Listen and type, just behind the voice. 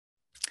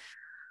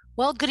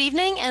Well, good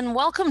evening and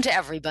welcome to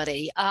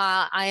everybody.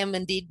 I am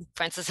indeed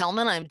Frances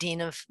Hellman. I'm Dean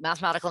of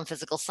Mathematical and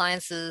Physical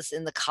Sciences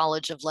in the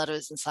College of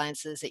Letters and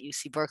Sciences at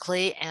UC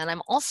Berkeley. And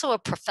I'm also a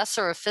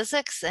professor of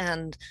physics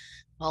and,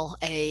 well,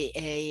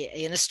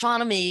 an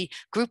astronomy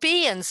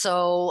groupie. And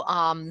so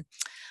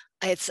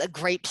it's a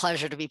great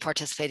pleasure to be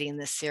participating in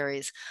this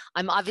series.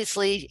 I'm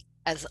obviously,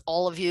 as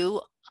all of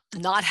you,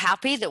 not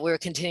happy that we're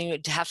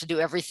continuing to have to do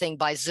everything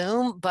by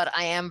Zoom, but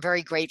I am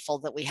very grateful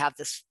that we have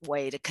this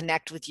way to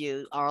connect with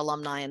you, our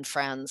alumni and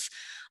friends.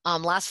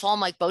 Last fall,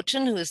 Mike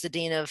Bochin, who is the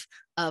Dean of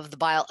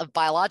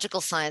Biological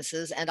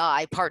Sciences, and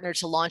I partnered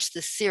to launch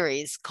this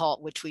series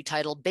which we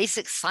titled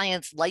Basic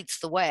Science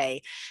Lights the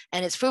Way.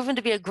 And it's proven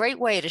to be a great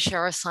way to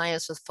share our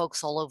science with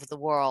folks all over the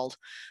world.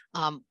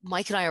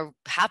 Mike and I are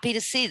happy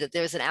to see that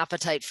there's an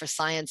appetite for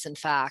science and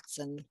facts.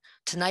 And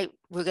tonight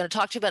we're going to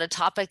talk to you about a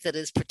topic that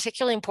is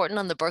particularly important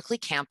on the Berkeley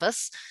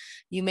campus.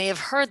 You may have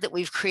heard that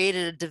we've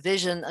created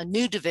a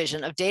new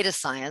division of data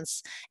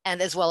science,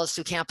 and as well as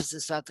through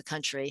campuses throughout the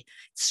country.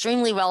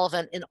 Extremely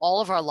relevant in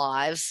all of our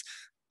lives.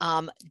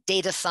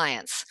 Data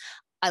science.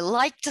 I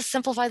like to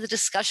simplify the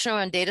discussion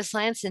around data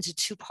science into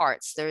two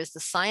parts. There is the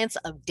science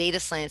of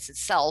data science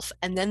itself,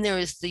 and then there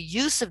is the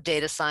use of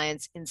data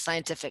science in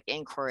scientific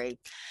inquiry.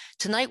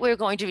 Tonight, we're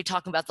going to be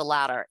talking about the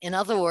latter. In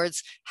other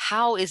words,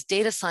 how is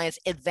data science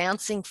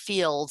advancing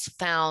fields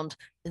found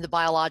in the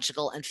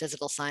biological and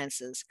physical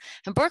sciences?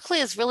 And Berkeley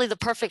is really the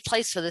perfect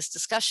place for this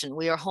discussion.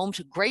 We are home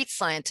to great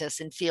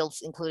scientists in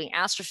fields including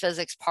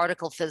astrophysics,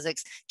 particle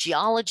physics,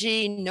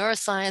 geology,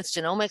 neuroscience,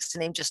 genomics, to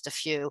name just a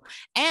few.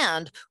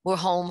 And we're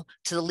home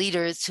to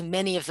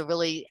many of the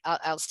really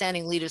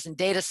outstanding leaders in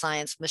data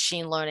science,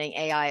 machine learning,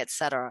 AI, et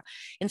cetera.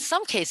 In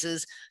some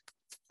cases,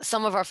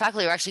 some of our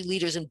faculty are actually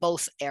leaders in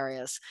both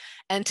areas.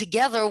 And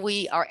together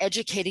we are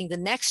educating the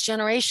next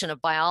generation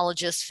of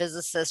biologists,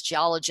 physicists,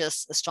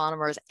 geologists,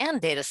 astronomers,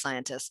 and data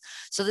scientists.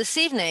 So this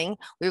evening,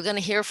 we're going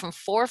to hear from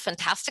four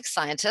fantastic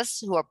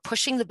scientists who are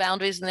pushing the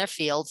boundaries in their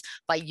fields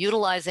by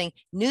utilizing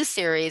new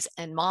theories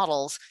and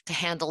models to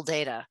handle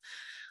data.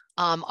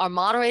 Our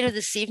moderator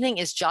this evening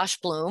is Josh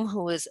Bloom,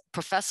 who is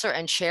professor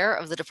and chair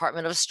of the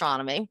Department of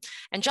Astronomy.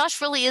 And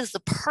Josh really is the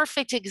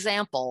perfect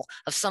example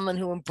of someone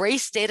who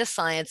embraced data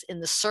science in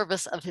the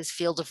service of his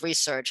field of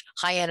research,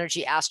 high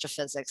energy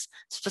astrophysics,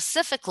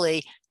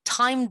 specifically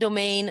time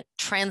domain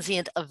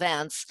transient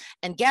events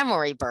and gamma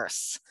ray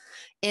bursts.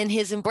 In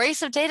his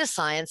embrace of data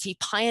science, he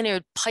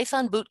pioneered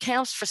Python boot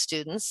camps for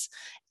students,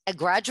 a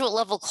graduate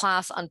level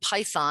class on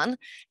Python,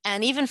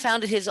 and even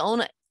founded his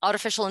own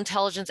artificial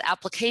intelligence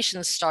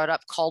applications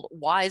startup called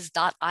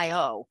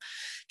Wise.io.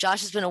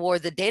 Josh has been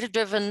awarded the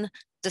Data-Driven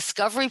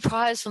Discovery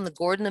Prize from the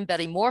Gordon and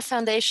Betty Moore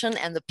Foundation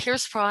and the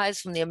Pierce Prize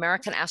from the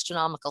American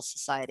Astronomical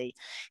Society.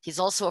 He's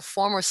also a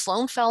former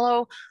Sloan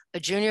Fellow,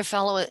 a junior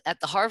fellow at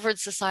the Harvard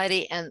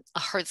Society, and a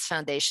Hertz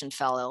Foundation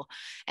Fellow.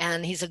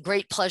 And he's a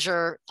great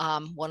pleasure,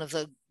 one of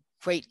the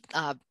great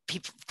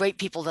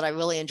people that I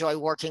really enjoy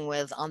working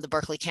with on the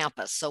Berkeley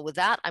campus. So with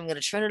that, I'm going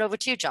to turn it over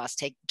to you, Josh.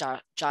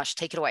 Josh,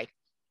 take it away.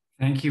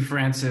 Thank you,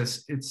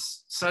 Frances.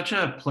 It's such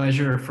a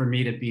pleasure for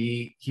me to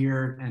be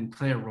here and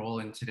play a role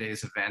in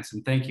today's events.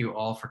 And thank you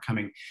all for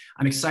coming.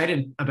 I'm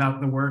excited about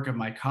the work of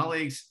my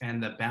colleagues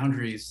and the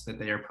boundaries that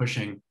they are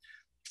pushing.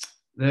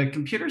 The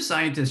computer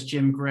scientist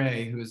Jim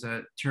Gray, who is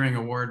a Turing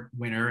Award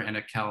winner and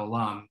a Cal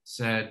alum,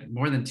 said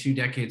more than 2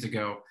 decades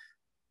ago,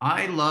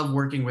 "I love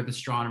working with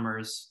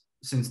astronomers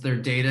since their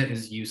data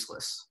is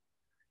useless."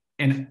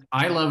 And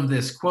I love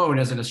this quote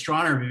as an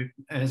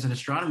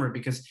astronomer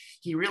because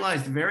he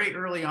realized very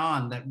early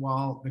on that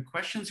while the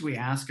questions we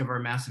ask of our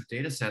massive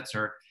data sets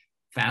are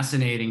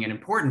fascinating and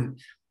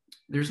important,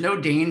 there's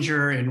no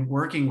danger in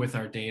working with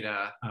our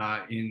data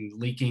in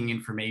leaking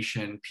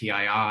information,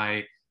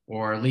 PII,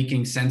 or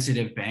leaking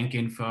sensitive bank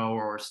info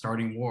or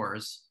starting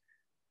wars.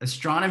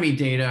 Astronomy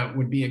data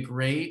would be a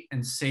great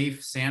and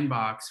safe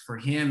sandbox for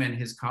him and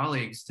his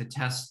colleagues to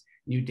test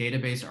new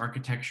database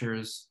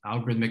architectures,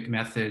 algorithmic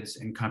methods,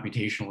 and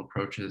computational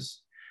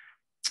approaches.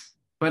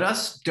 But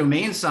us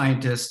domain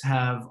scientists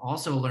have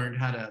also learned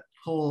how to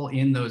pull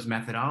in those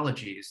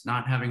methodologies,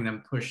 not having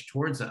them pushed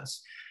towards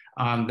us,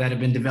 that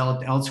have been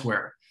developed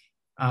elsewhere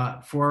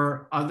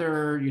for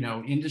other,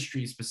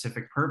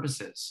 industry-specific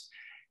purposes.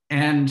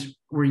 And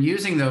we're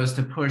using those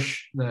to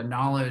push the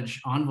knowledge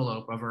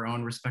envelope of our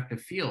own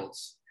respective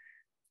fields.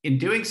 In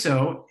doing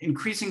so,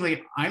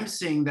 increasingly, I'm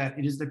seeing that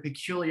it is the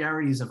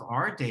peculiarities of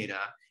our data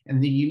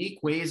and the unique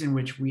ways in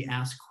which we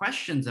ask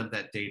questions of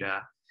that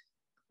data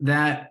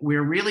that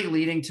we're really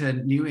leading to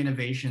new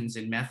innovations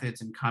in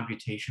methods and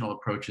computational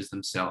approaches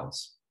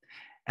themselves.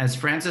 As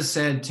Frances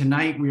said,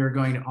 tonight we are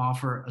going to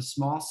offer a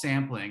small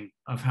sampling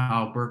of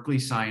how Berkeley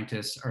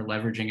scientists are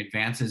leveraging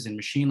advances in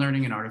machine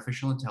learning and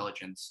artificial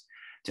intelligence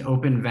to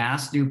open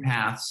vast new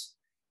paths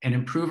and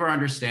improve our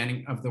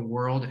understanding of the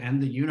world and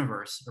the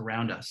universe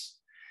around us.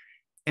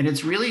 And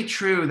it's really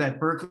true that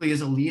Berkeley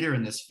is a leader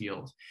in this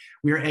field.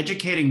 We are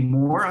educating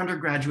more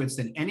undergraduates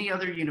than any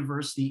other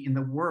university in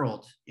the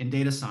world in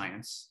data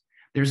science.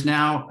 There's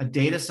now a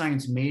data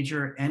science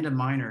major and a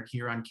minor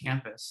here on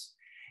campus.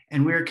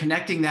 And we're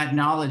connecting that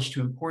knowledge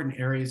to important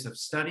areas of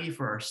study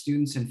for our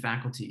students and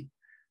faculty.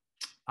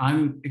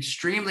 I'm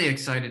extremely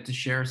excited to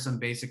share some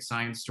basic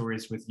science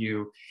stories with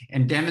you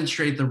and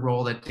demonstrate the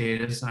role that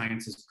data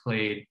science has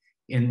played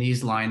in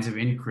these lines of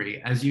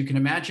inquiry. As you can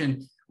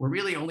imagine, we're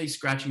really only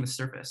scratching the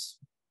surface.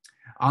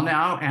 I'll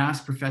now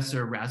ask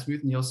Professor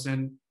Rasmus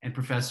Nielsen and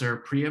Professor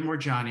Priya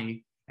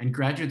Moorjani and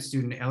graduate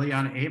student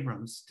Ellianna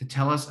Abrams to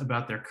tell us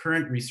about their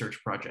current research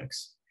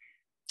projects.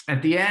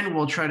 At the end,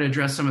 we'll try to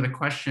address some of the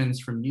questions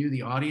from you,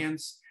 the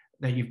audience,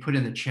 that you've put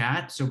in the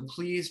chat. So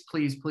please,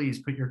 please, please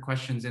put your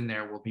questions in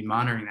there. We'll be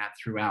monitoring that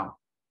throughout.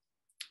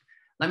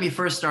 Let me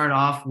first start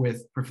off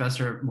with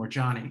Professor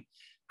Moorjani.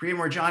 Priya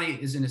Moorjani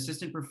is an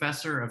assistant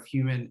professor of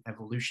human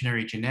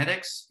evolutionary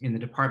genetics in the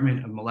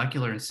Department of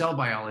Molecular and Cell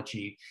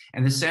Biology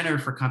and the Center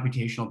for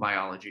Computational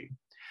Biology.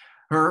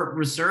 Her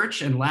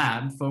research and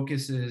lab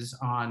focuses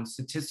on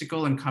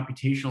statistical and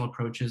computational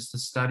approaches to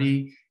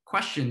study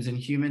questions in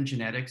human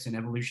genetics and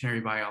evolutionary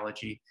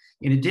biology,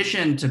 in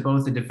addition to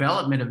both the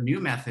development of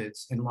new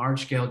methods and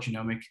large-scale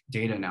genomic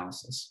data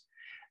analysis.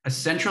 A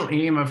central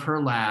aim of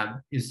her lab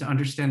is to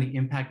understand the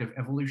impact of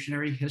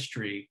evolutionary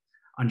history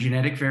on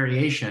genetic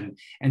variation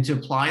and to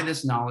apply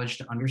this knowledge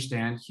to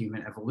understand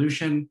human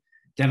evolution,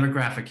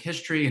 demographic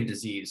history, and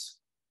disease.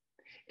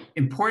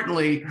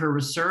 Importantly, her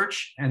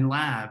research and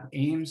lab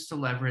aims to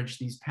leverage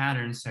these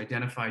patterns to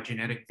identify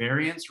genetic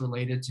variants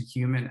related to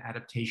human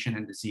adaptation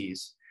and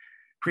disease.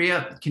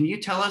 Priya, can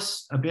you tell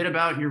us a bit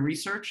about your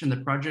research and the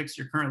projects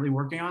you're currently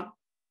working on?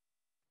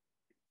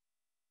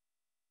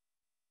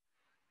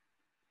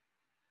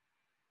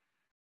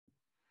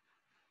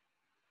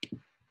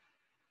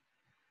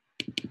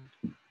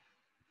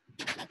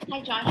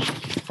 Hi, Josh.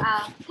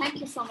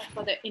 Thank you so much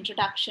for the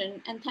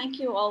introduction, and thank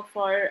you all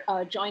for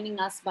joining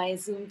us by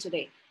Zoom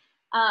today.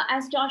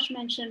 As Josh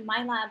mentioned,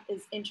 my lab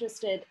is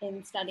interested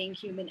in studying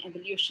human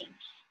evolution.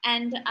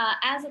 And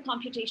as a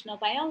computational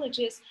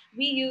biologist,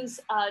 we use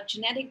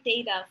genetic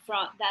data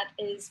that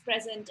is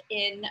present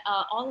in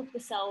all of the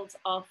cells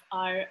of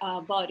our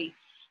body.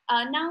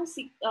 Now,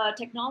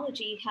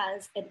 technology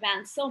has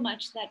advanced so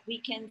much that we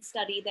can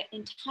study the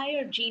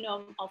entire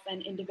genome of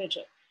an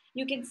individual.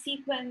 You can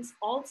sequence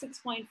all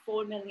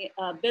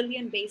 6.4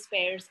 billion base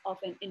pairs of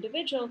an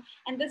individual,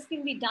 and this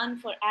can be done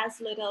for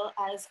as little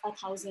as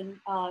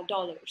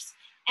 $1,000.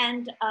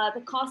 And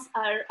the costs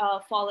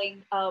are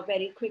falling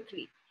very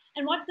quickly.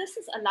 And what this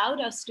has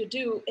allowed us to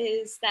do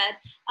is that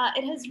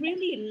it has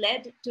really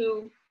led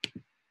to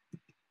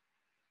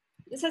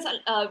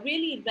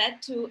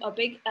a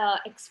big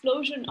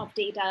explosion of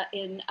data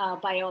in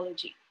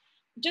biology.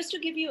 Just to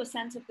give you a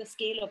sense of the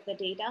scale of the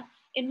data,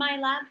 in my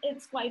lab,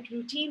 it's quite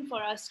routine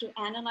for us to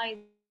analyze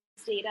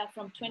data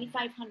from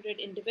 2,500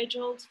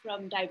 individuals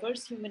from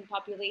diverse human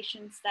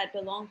populations that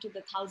belong to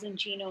the 1,000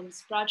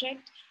 Genomes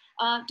Project,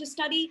 to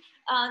study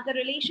the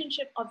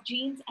relationship of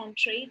genes and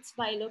traits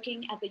by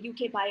looking at the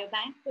UK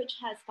Biobank, which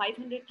has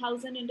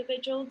 500,000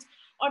 individuals,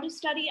 or to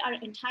study our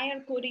entire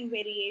coding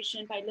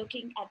variation by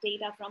looking at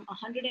data from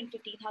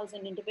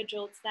 150,000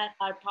 individuals that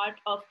are part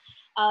of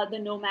the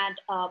NOMAD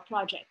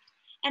project.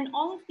 And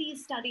all of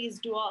these studies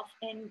dwarf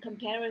in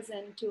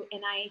comparison to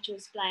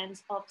NIH's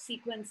plans of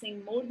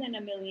sequencing more than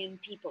 1 million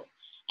people.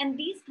 And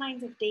these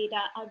kinds of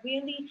data are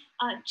really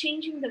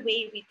changing the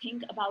way we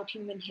think about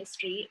human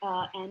history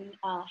and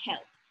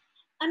health.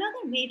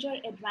 Another major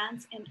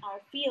advance in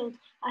our field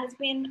has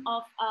been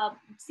of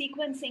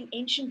sequencing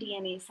ancient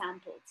DNA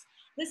samples.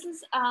 This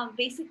is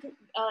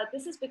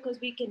this is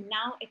because we can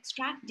now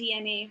extract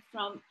DNA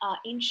from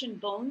ancient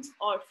bones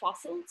or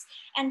fossils.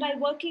 And by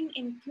working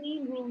in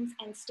clean rooms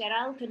and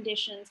sterile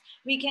conditions,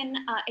 we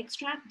can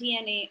extract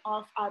DNA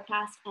of our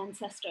past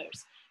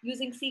ancestors.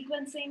 Using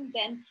sequencing,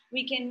 then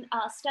we can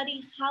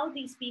study how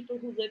these people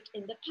who lived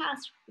in the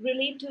past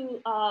relate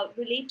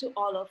to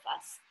all of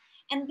us.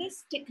 And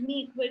this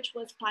technique, which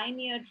was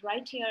pioneered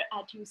right here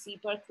at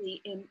UC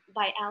Berkeley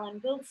by Alan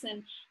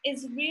Wilson,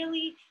 is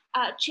really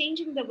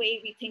changing the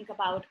way we think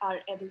about our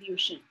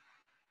evolution.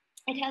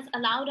 It has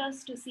allowed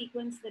us to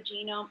sequence the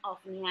genome of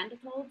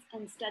Neanderthals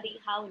and study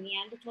how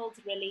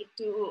Neanderthals relate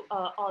to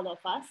all of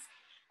us.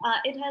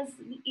 It has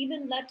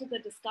even led to the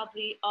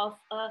discovery of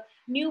a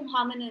new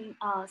hominin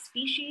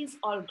species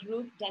or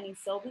group,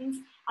 Denisovans.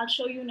 I'll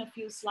show you in a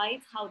few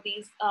slides how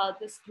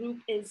this group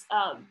is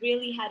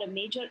really had a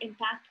major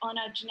impact on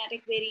our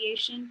genetic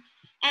variation.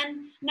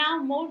 And now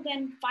more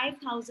than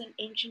 5,000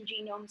 ancient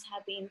genomes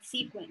have been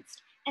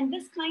sequenced. And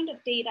this kind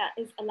of data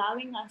is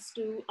allowing us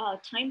to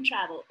time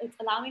travel. It's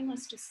allowing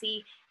us to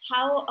see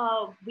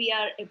how we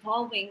are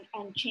evolving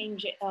and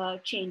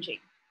changing.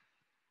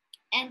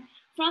 And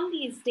from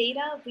these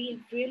data,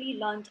 we've really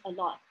learned a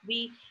lot.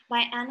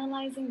 By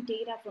analyzing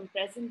data from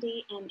present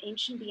day and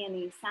ancient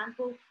DNA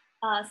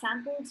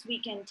samples, we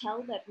can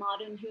tell that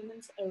modern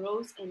humans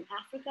arose in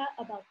Africa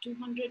about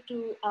 200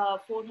 to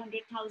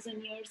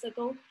 400,000 years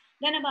ago.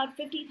 Then about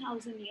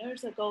 50,000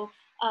 years ago,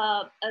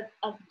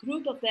 a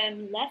group of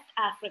them left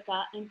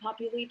Africa and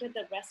populated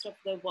the rest of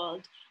the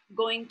world,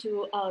 going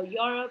to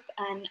Europe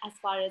and as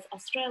far as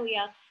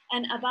Australia.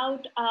 And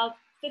about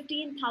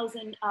 15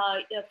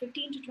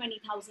 to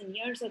 20,000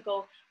 years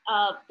ago,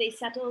 they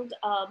settled,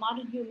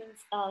 modern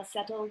humans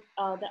settled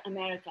the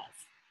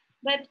Americas.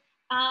 But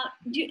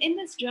in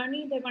this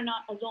journey, they were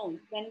not alone.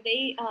 When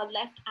they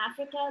left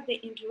Africa, they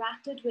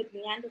interacted with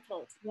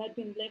Neanderthals who had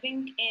been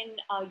living in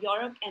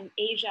Europe and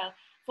Asia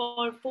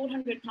for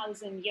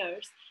 400,000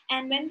 years.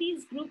 And when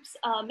these groups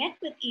met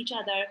with each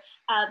other,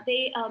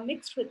 they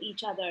mixed with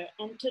each other.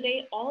 And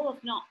today, all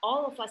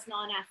of us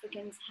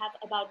non-Africans have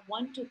about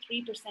 1 to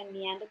 3%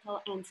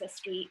 Neanderthal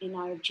ancestry in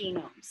our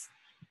genomes.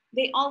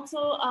 They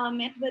also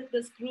met with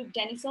this group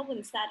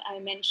Denisovans that I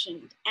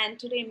mentioned. And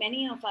today,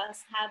 many of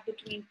us have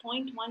between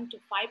 0.1 to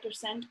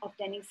 5% of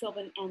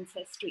Denisovan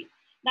ancestry.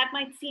 That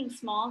might seem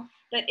small,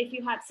 but if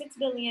you have 6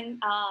 billion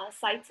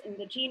sites in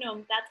the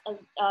genome, that's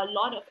a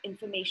lot of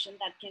information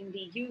that can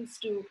be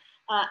used to,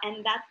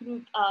 and that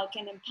group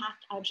can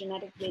impact our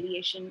genetic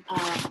variation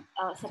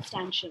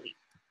substantially.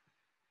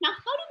 Now,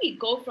 how do we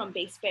go from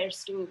base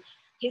pairs to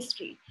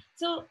history?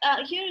 So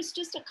here is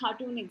just a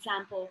cartoon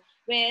example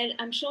where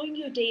I'm showing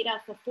you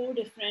data for 4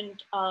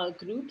 different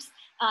groups.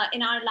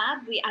 In our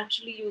lab, we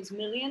actually use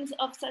millions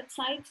of such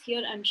sites.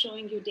 Here, I'm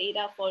showing you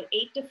data for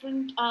 8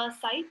 different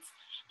sites.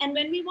 And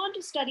when we want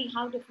to study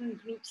how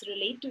different groups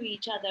relate to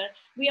each other,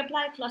 we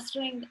apply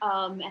clustering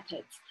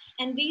methods.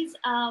 And these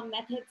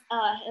methods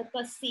help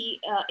us see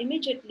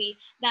immediately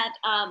that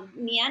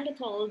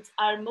Neanderthals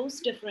are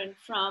most different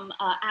from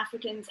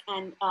Africans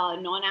and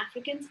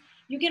non-Africans.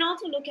 You can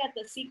also look at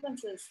the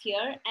sequences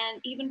here,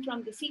 and even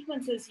from the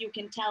sequences, you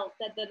can tell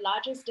that the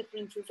largest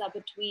differences are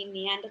between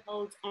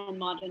Neanderthals and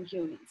modern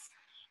humans.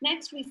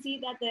 Next, we see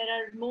that there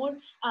are more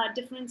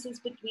differences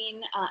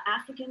between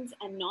Africans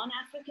and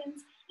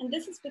non-Africans, and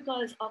this is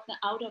because of the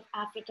out of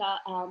Africa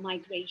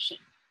migration.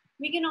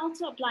 We can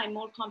also apply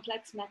more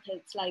complex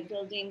methods like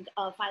building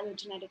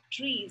phylogenetic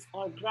trees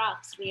or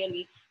graphs,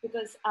 really,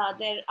 because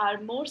there are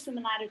more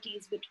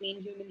similarities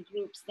between human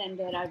groups than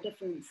there are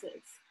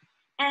differences.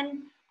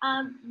 And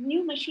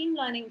new machine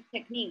learning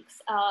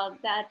techniques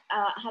that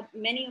have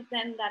many of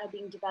them that are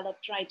being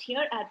developed right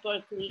here at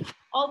Berkeley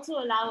also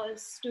allow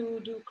us to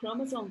do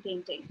chromosome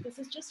painting. This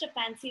is just a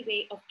fancy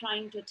way of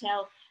trying to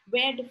tell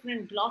where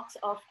different blocks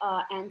of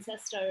our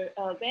ancestors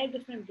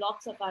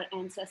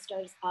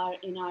are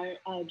in our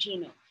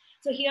genome.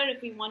 So here,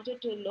 if we wanted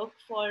to look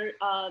for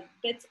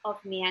bits of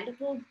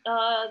Neanderthal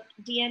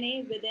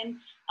DNA within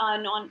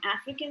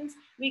non-Africans,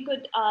 we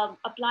could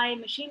apply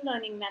machine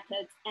learning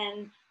methods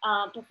and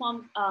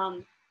perform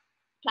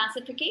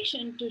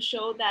classification to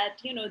show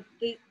that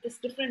these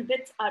different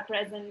bits are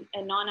present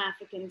in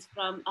non-Africans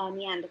from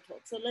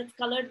Neanderthals. So let's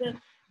color the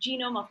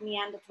genome of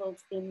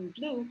Neanderthals in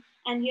blue.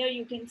 And here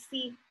you can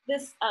see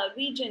this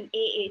region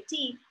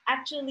AAT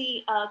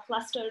actually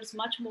clusters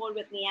much more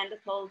with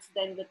Neanderthals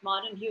than with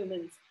modern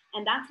humans.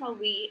 And that's how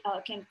we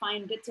can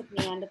find bits of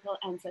Neanderthal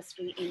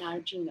ancestry in our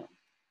genome.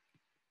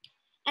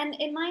 And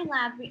in my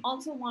lab, we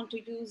also want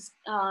to use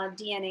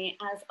DNA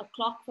as a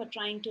clock for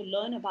trying to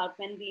learn about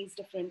when these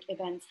different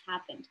events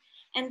happened.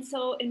 And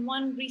so in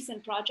one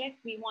recent project,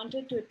 we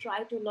wanted to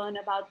try to learn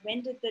about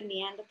when did the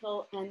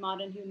Neanderthal and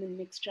modern human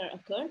mixture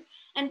occur.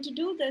 And to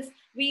do this,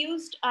 we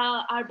used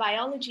our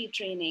biology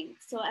training.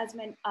 So as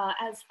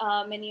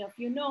many of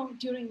you know,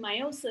 during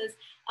meiosis,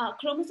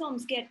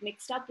 chromosomes get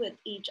mixed up with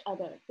each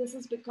other. This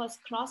is because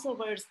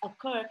crossovers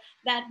occur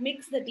that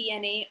mix the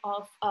DNA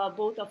of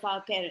both of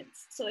our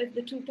parents. So if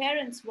the 2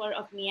 parents were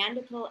of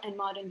Neanderthal and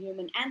modern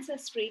human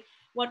ancestry,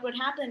 what would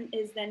happen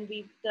is then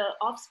the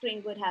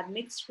offspring would have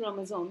mixed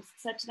chromosomes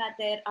such that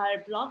there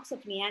are blocks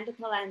of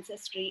Neanderthal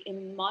ancestry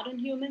in modern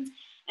humans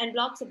and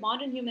blocks of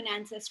modern human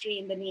ancestry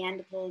in the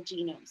Neanderthal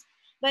genomes.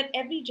 But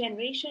every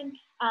generation,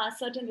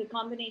 certain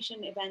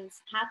recombination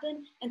events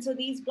happen. And so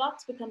these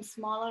blocks become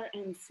smaller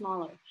and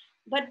smaller.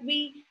 But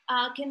we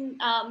can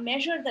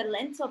measure the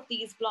length of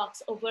these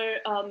blocks over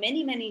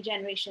many, many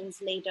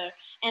generations later.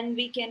 And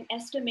we can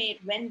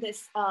estimate when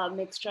this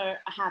mixture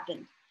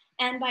happened.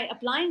 And by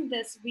applying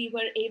this, we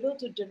were able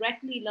to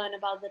directly learn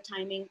about the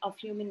timing of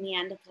human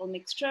Neanderthal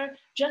mixture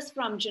just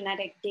from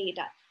genetic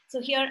data.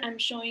 So here I'm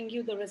showing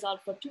you the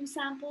result for 2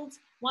 samples.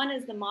 One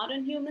is the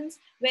modern humans,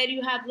 where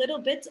you have little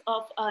bits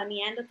of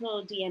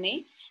Neanderthal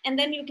DNA. And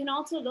then you can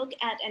also look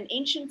at an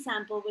ancient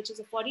sample, which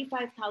is a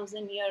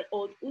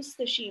 45,000-year-old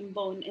Ustashim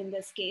bone in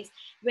this case,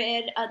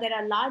 where there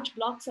are large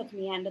blocks of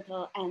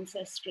Neanderthal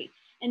ancestry.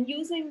 And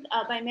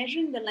by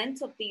measuring the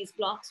lengths of these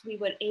blocks, we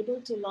were able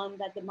to learn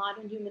that the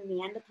modern human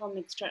Neanderthal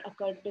mixture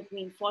occurred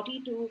between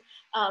 40 to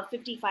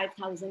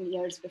 55,000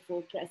 years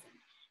before present.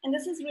 And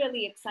this is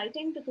really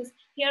exciting because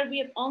here we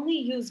have only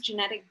used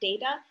genetic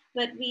data,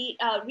 but we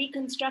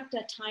reconstruct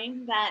a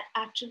time that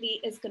actually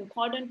is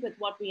concordant with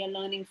what we are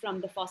learning from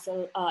the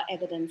fossil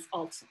evidence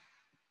also.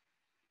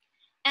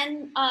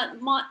 And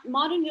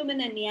modern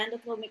human and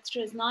Neanderthal mixture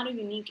is not a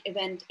unique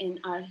event in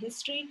our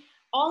history.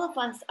 All of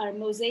us are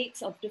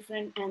mosaics of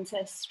different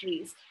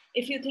ancestries.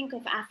 If you think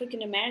of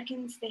African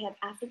Americans, they have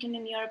African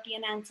and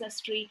European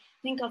ancestry.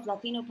 Think of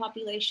Latino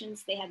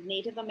populations, they have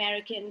Native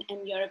American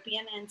and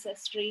European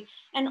ancestry.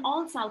 And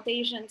all South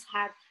Asians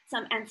have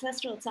some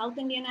ancestral South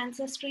Indian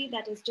ancestry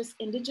that is just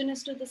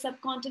indigenous to the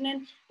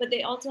subcontinent, but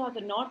they also have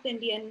a North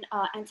Indian,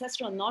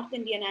 ancestral North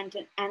Indian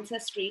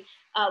ancestry,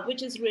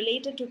 which is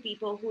related to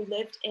people who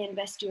lived in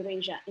West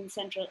Eurasia, in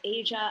Central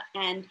Asia,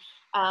 and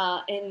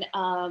in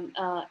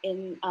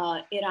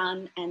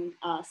Iran and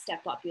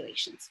steppe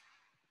populations.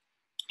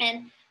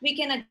 And we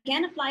can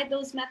again apply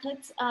those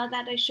methods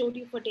that I showed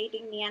you for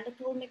dating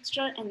Neanderthal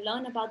mixture and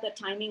learn about the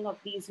timing of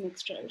these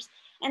mixtures.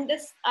 And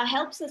this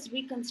helps us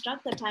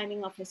reconstruct the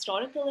timing of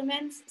historical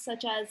events,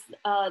 such as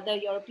the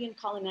European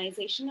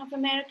colonization of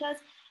Americas,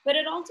 but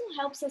it also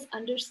helps us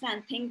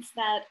understand things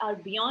that are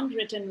beyond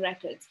written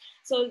records.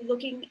 So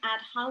looking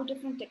at how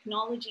different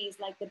technologies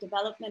like the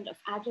development of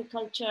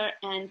agriculture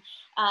and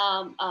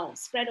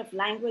spread of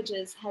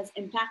languages has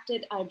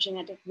impacted our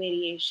genetic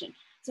variation.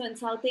 So in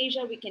South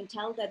Asia, we can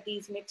tell that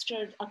these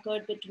mixtures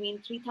occurred between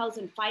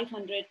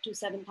 3,500 to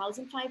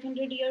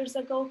 7,500 years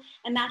ago,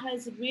 and that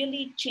has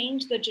really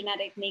changed the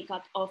genetic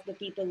makeup of the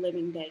people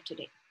living there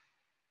today.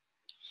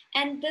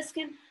 And this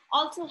can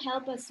also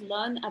help us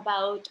learn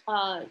about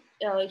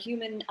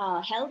human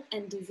health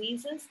and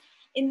diseases.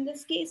 In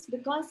this case,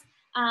 because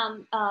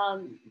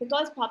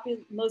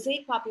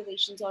mosaic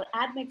populations or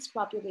admixed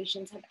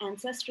populations have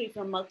ancestry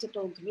from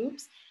multiple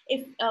groups,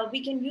 if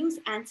we can use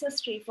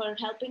ancestry for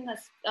helping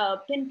us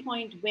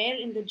pinpoint where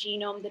in the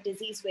genome the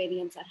disease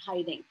variants are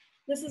hiding.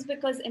 This is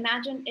because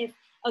imagine if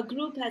a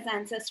group has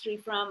ancestry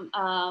from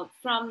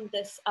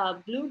this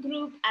blue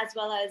group as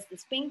well as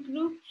this pink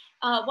group.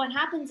 What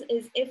happens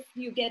is if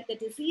you get the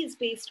disease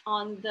based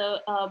on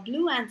the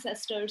blue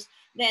ancestors,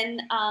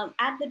 then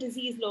at the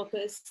disease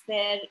locus,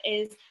 there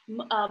is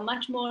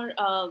much more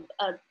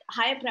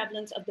higher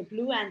prevalence of the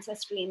blue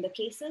ancestry in the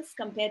cases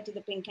compared to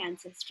the pink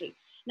ancestry.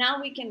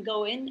 Now we can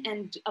go in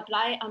and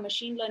apply our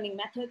machine learning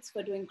methods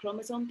for doing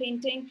chromosome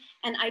painting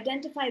and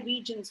identify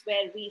regions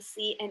where we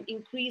see an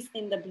increase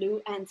in the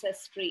blue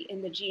ancestry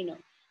in the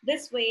genome.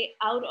 This way,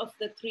 out of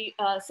the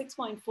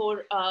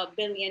 6.4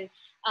 billion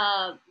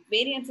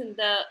variants in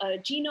the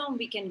genome,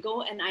 we can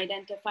go and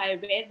identify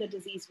where the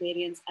disease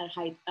variants are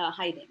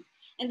hiding.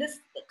 And this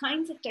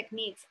kinds of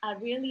techniques are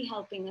really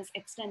helping us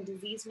extend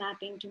disease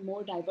mapping to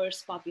more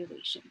diverse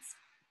populations.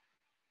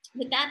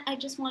 With that, I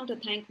just want to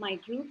thank my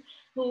group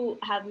who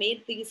have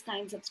made these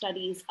kinds of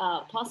studies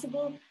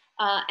possible.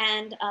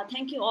 And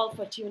thank you all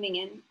for tuning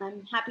in.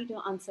 I'm happy to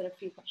answer a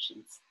few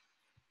questions.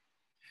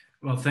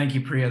 Well, thank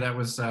you, Priya. That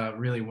was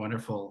really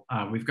wonderful.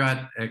 We've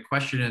got a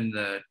question in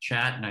the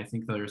chat, and I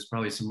think there's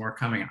probably some more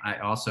coming. I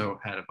also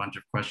had a bunch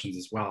of questions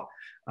as well.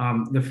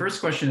 The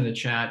first question in the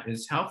chat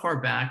is, how far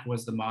back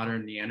was the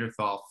modern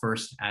Neanderthal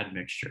first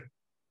admixture?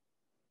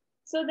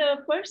 So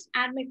the first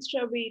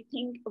admixture we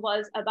think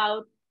was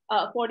about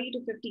 40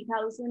 to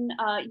 50,000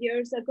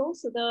 years ago.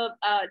 So the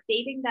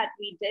dating that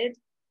we did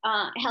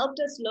helped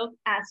us look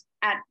at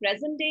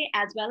present day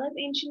as well as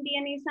ancient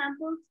DNA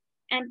samples.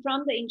 And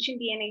from the ancient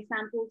DNA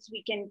samples,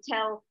 we can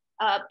tell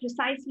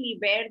precisely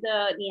where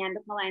the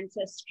Neanderthal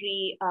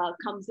ancestry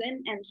comes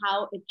in and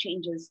how it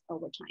changes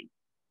over time.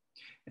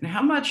 And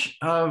how much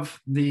of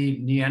the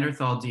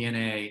Neanderthal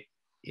DNA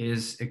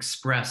is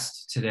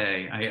expressed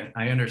today?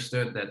 I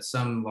understood that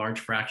some large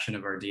fraction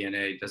of our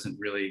DNA doesn't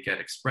really get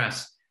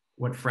expressed.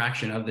 What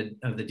fraction of the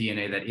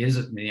DNA that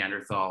is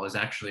Neanderthal is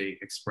actually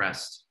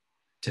expressed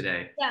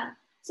today? Yeah,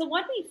 so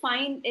what we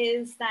find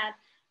is that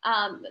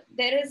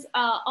there is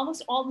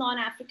almost all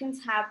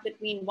non-Africans have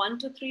between 1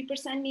 to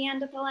 3%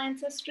 Neanderthal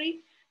ancestry,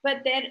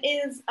 but there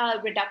is a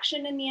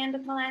reduction in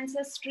Neanderthal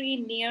ancestry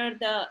near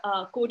the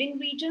coding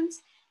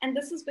regions. And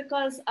this is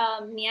because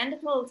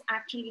Neanderthals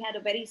actually had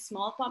a very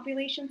small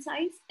population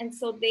size. And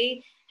so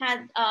they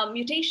had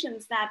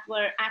mutations that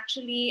were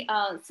actually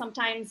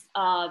sometimes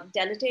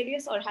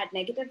deleterious or had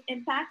negative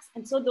impacts.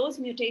 And so those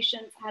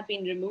mutations have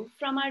been removed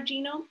from our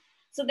genome.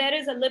 So there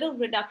is a little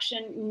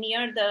reduction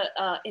near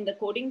the in the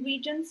coding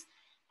regions.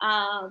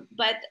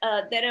 But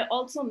there are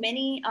also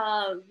many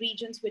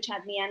regions which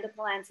have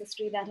Neanderthal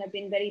ancestry that have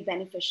been very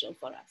beneficial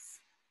for us.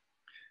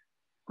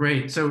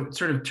 Great. So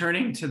sort of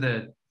turning to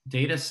the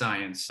data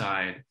science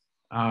side,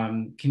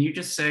 can you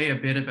just say a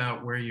bit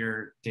about where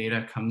your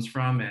data comes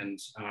from? And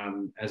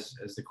as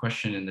the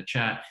question in the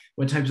chat,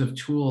 what types of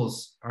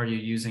tools are you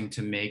using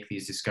to make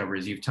these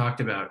discoveries? You've talked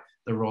about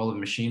the role of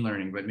machine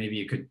learning, but maybe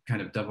you could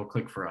kind of double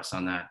click for us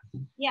on that.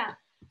 Yeah,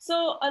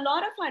 so a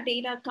lot of our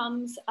data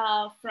comes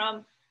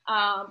from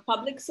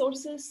public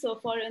sources. So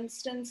for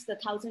instance, the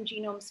 1000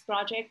 Genomes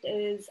Project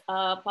is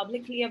a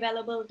publicly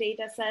available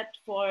data set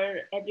for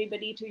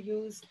everybody to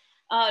use.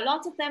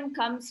 Lots of them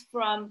comes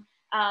from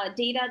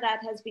data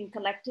that has been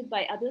collected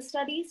by other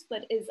studies,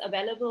 but is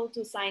available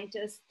to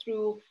scientists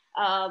through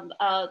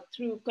a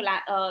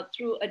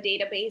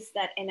database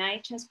that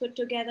NIH has put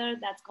together.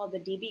 That's called the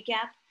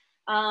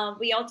dbGaP.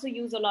 We also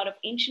use a lot of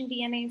ancient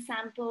DNA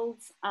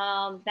samples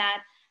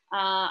that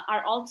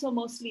are also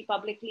mostly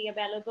publicly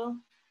available.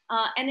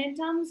 And in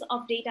terms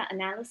of data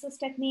analysis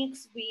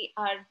techniques, we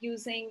are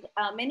using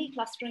many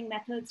clustering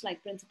methods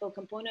like principal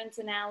components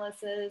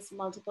analysis,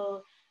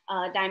 multiple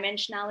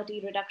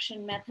dimensionality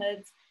reduction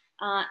methods.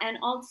 and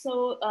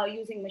also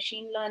using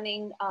machine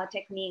learning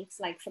techniques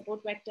like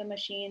support vector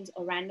machines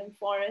or random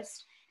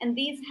forest. And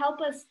these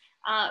help us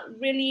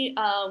really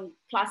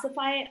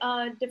classify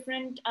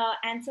different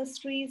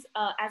ancestries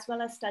as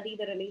well as study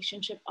the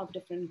relationship of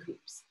different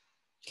groups.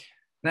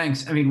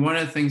 Thanks. I mean, one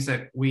of the things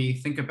that we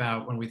think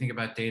about when we think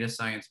about data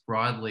science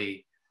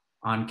broadly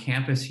on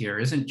campus here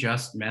isn't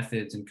just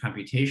methods and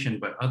computation,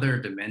 but other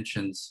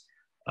dimensions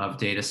of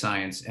data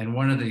science. And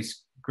one of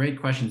these great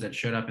questions that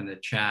showed up in the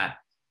chat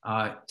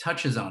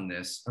touches on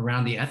this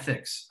around the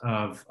ethics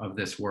of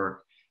this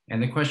work.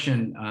 And the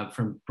question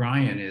from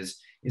Brian is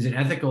it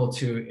ethical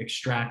to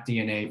extract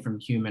DNA from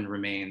human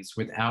remains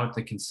without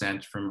the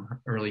consent from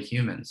early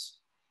humans?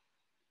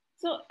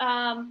 So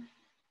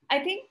I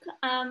think,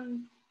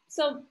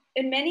 so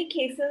in many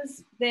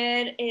cases,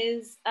 there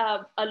is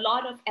a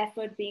lot of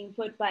effort being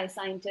put by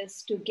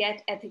scientists to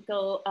get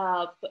ethical,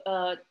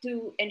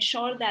 to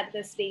ensure that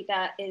this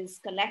data is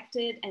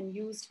collected and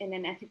used in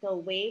an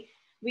ethical way.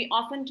 We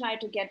often try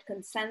to get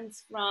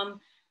consents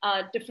from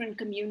different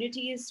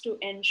communities to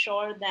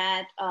ensure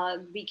that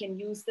we can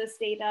use this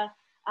data.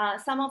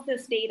 Some of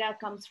this data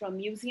comes from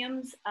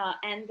museums,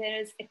 and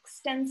there is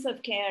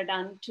extensive care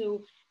done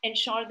to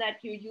ensure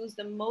that you use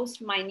the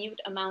most minute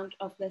amount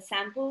of the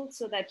sample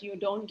so that you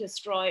don't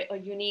destroy a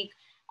unique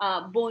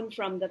bone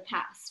from the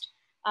past.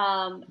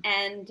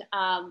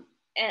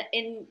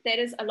 There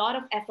is a lot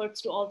of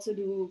efforts to also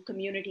do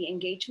community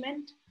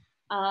engagement.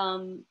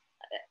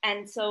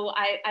 And so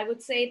I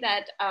would say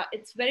that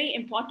it's very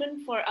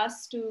important for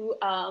us to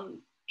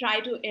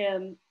try to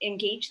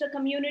engage the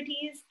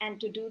communities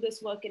and to do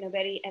this work in a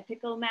very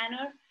ethical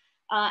manner.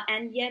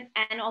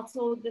 And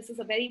also this is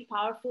a very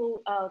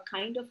powerful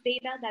kind of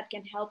data that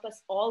can help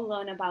us all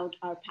learn about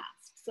our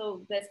past.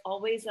 So there's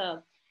always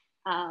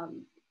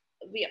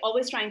we're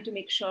always trying to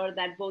make sure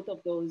that both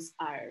of those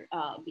are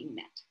being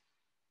met.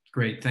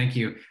 Great, thank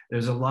you.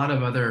 There's a lot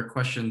of other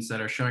questions that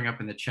are showing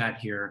up in the chat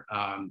here,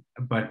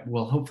 but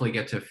we'll hopefully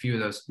get to a few of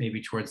those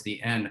maybe towards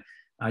the end.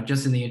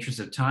 Just in the interest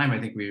of time, I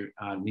think we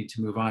need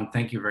to move on.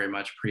 Thank you very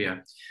much,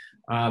 Priya.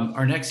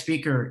 Our next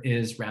speaker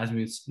is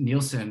Rasmus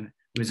Nielsen,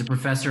 who is a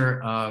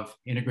professor of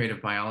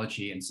integrative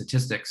biology and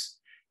statistics.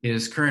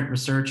 His current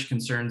research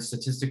concerns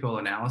statistical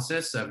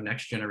analysis of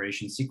next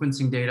generation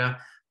sequencing data,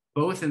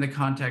 both in the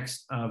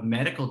context of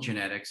medical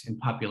genetics and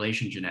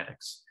population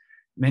genetics.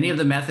 Many of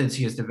the methods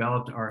he has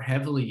developed are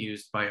heavily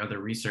used by other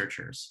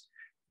researchers.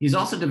 He's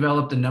also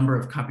developed a number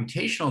of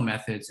computational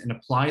methods and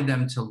applied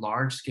them to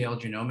large-scale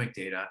genomic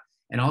data,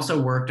 and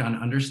also worked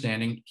on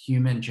understanding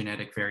human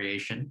genetic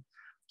variation.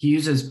 He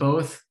uses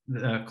both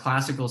the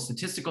classical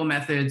statistical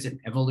methods and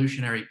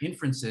evolutionary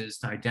inferences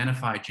to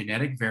identify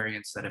genetic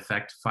variants that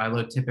affect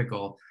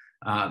phylotypical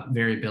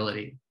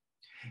variability,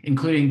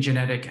 including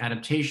genetic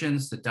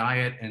adaptations, the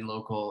diet, and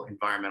local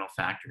environmental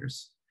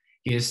factors.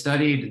 He has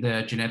studied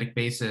the genetic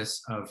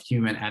basis of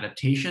human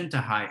adaptation to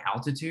high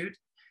altitude,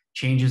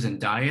 changes in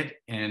diet,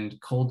 and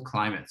cold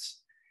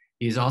climates.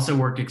 He's also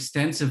worked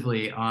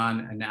extensively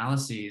on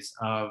analyses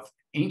of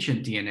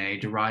ancient DNA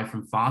derived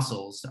from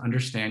fossils to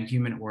understand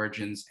human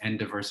origins and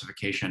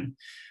diversification.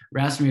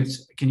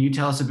 Rasmus, can you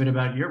tell us a bit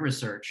about your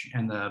research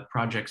and the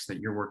projects that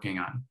you're working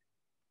on?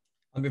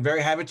 I'll be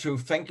very happy to.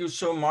 Thank you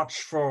so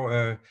much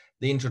for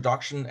the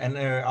introduction. And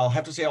I'll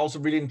have to say I also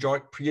really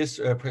enjoyed Priya's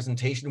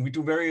presentation. We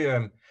do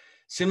very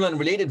similar and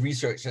related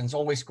research, and it's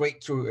always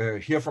great to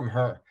hear from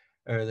her.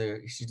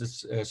 She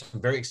does some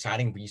very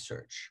exciting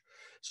research.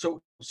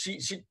 So she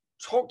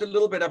talked a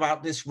little bit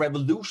about this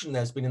revolution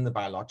that's been in the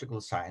biological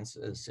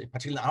sciences,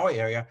 particularly in our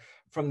area,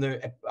 from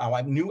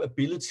our new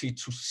ability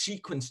to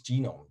sequence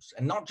genomes,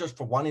 and not just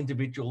for one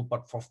individual,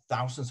 but for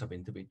thousands of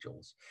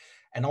individuals.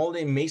 And all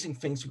the amazing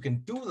things we can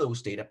do with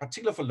those data,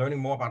 particularly for learning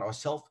more about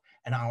ourselves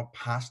and our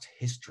past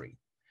history.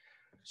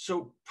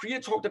 So Priya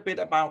talked a bit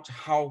about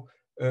how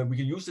we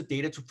can use the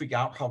data to figure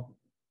out how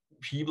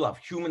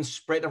humans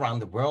spread around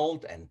the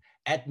world and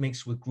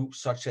admix with groups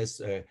such as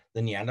the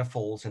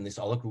Neanderthals and this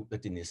other group, the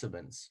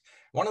Denisovans.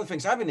 One of the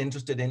things I've been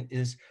interested in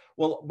is,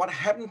 well, what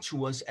happened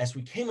to us as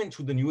we came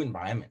into the new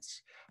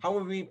environments? How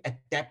have we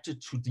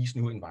adapted to these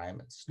new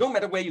environments? No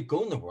matter where you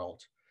go in the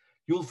world,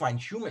 you'll find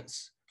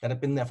humans that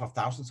have been there for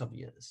thousands of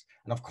years.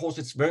 And of course,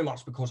 it's very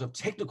much because of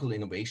technical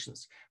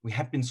innovations. We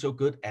have been so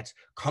good at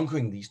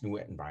conquering these new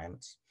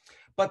environments.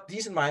 But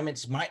these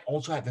environments might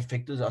also have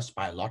affected us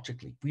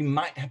biologically. We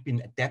might have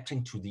been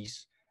adapting to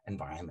these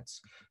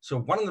environments. So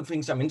one of the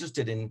things I'm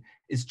interested in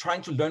is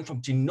trying to learn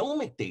from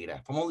genomic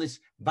data, from all this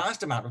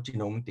vast amount of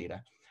genomic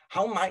data,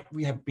 how might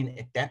we have been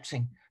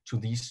adapting to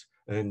these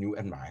new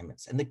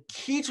environments? And the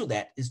key to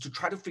that is to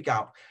try to figure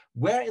out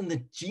where in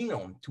the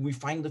genome do we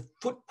find the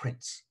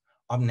footprints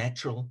of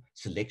natural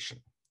selection.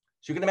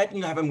 So you can imagine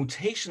you have a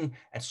mutation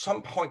at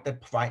some point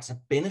that provides a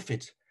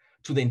benefit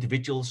to the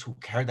individuals who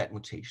carry that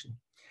mutation.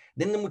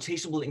 Then the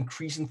mutation will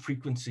increase in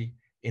frequency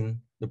in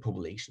the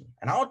population.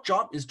 And our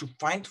job is to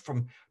find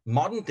from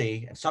modern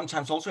day, and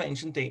sometimes also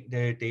ancient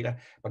data,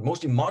 but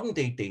mostly modern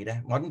day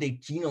data, modern day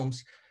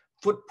genomes,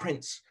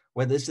 footprints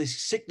where there's a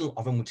signal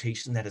of a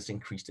mutation that has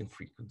increased in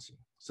frequency.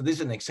 So this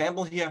is an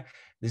example here.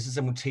 This is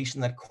a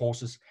mutation that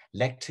causes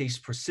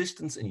lactase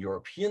persistence in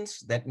Europeans.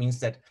 That means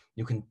that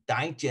you can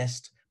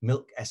digest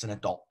milk as an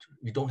adult.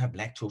 You don't have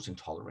lactose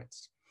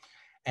intolerance.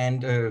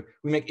 And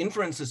we make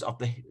inferences of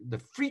the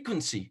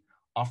frequency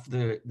of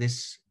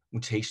this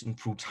mutation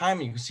through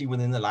time. You can see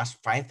within the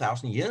last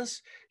 5,000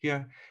 years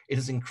here, it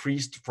has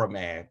increased from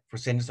a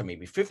percentage of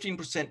maybe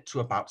 15% to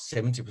about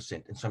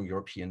 70% in some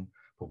European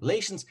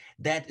populations.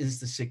 That is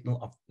the signal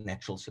of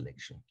natural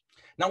selection.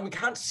 Now, we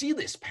can't see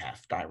this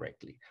path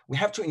directly. We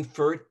have to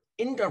infer it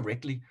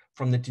indirectly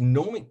from the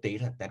genomic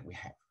data that we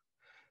have.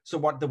 So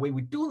the way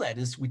we do that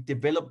is we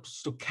develop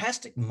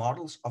stochastic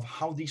models of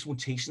how these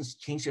mutations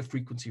change their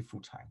frequency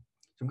through time.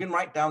 So we can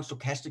write down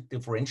stochastic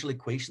differential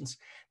equations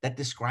that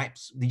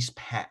describes these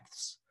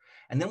paths.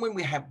 And then when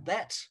we have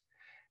that,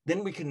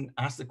 then we can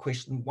ask the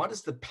question, what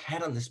is the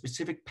pattern, the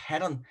specific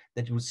pattern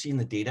that you will see in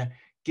the data,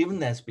 given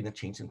there's been a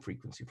change in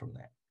frequency from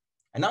that?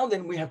 And now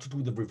then we have to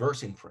do the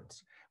reverse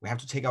inference. We have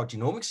to take our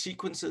genomic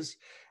sequences,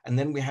 and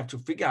then we have to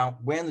figure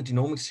out where in the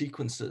genomic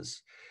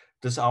sequences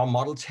does our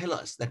model tell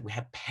us that we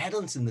have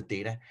patterns in the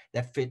data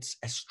that fits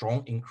a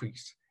strong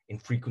increase in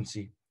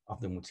frequency of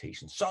the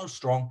mutation, so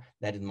strong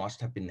that it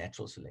must have been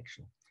natural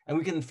selection. And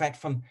we can, in fact,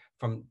 from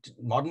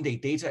modern day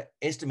data,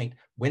 estimate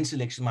when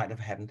selection might have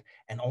happened,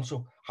 and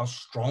also how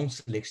strong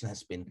selection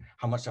has been,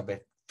 how much of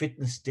a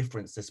fitness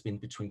difference there's been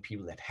between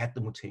people that had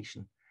the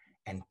mutation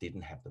and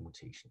didn't have the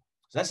mutation.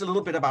 So that's a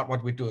little bit about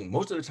what we're doing.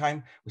 Most of the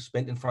time we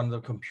spend in front of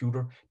the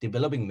computer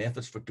developing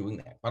methods for doing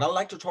that. But I'd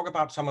like to talk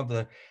about some of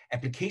the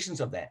applications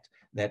of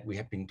that we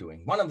have been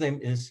doing. One of them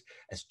is,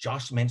 as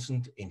Josh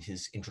mentioned in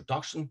his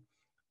introduction,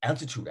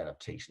 altitude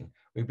adaptation.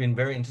 We've been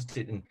very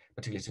interested in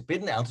particularly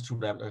Tibetan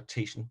altitude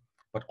adaptation,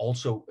 but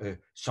also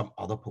some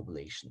other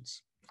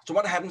populations. So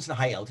what happens in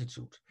high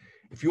altitude?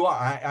 If you or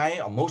I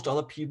or most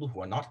other people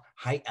who are not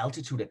high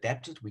altitude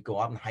adapted, we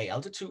go out in high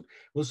altitude,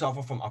 will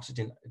suffer from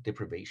oxygen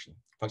deprivation.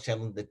 For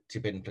example, the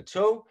Tibetan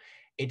Plateau,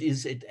 it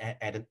is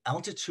at an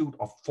altitude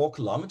of 4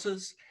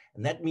 kilometers.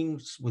 And that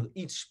means with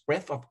each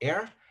breath of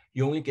air,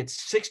 you only get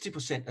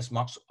 60% as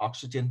much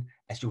oxygen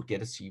as you would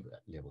get at sea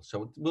level.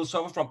 So it will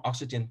suffer from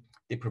oxygen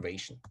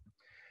deprivation.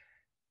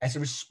 As a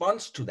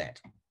response to that,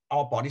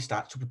 our body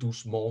starts to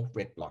produce more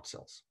red blood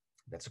cells.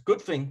 That's a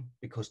good thing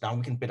because now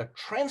we can better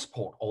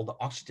transport all the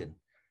oxygen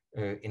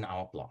in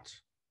our blood.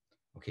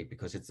 Okay,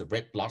 because it's the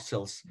red blood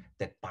cells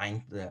that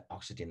bind the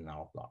oxygen in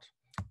our blood.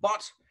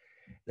 But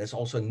there's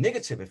also a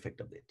negative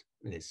effect of it.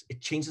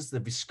 It changes the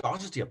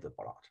viscosity of the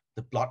blood.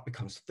 The blood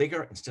becomes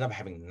thicker. Instead of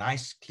having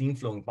nice, clean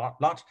flowing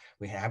blood,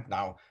 we have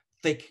now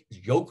thick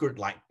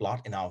yogurt-like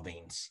blood in our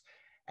veins.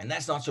 And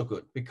that's not so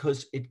good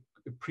because it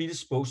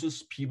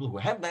predisposes people who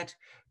have that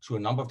to a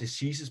number of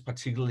diseases,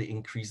 particularly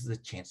increases the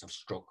chance of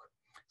stroke.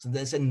 So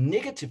there's a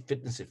negative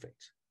fitness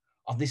effect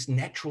of this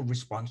natural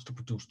response to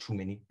produce too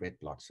many red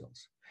blood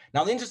cells.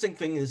 Now, the interesting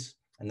thing is,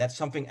 and that's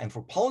something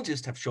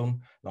anthropologists have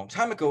shown a long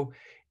time ago,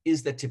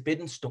 is that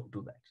Tibetans don't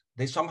do that.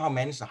 They somehow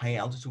manage a high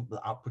altitude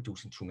without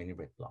producing too many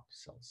red blood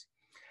cells.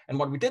 And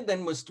what we did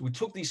then was we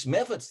took these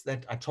methods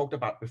that I talked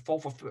about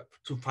before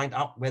to find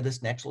out where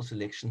there's natural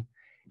selection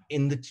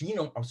in the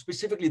genome of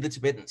specifically the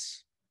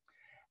Tibetans.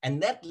 And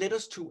that led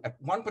us to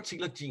one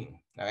particular gene,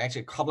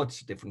 actually a couple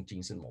of different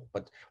genes involved,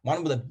 but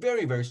one with a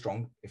very, very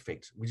strong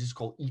effect, which is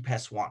called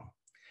EPAS1.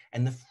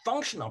 And the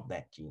function of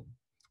that gene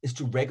is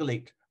to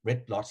regulate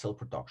red blood cell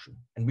production.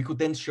 And we could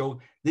then show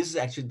this is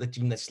actually the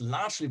gene that's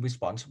largely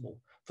responsible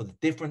for the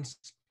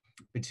difference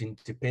between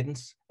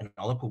Tibetans and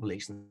other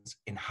populations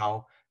in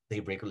how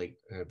they regulate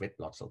red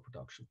blood cell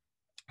production.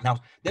 Now,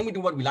 then we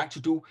do what we like to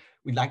do.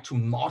 We like to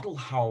model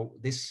how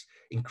this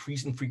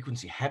increase in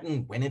frequency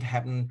happened, when it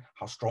happened,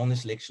 how strong the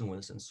selection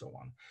was, and so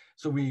on.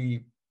 So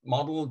we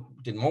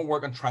did more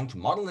work on trying to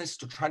model this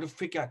to try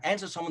to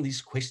answer some of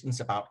these questions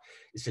about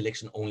is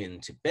selection only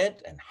in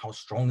Tibet and how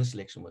strong the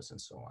selection was,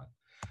 and so on.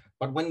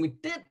 But when we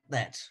did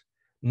that,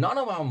 none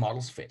of our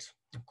models fit.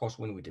 Of course,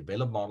 when we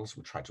develop models,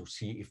 we try to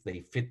see if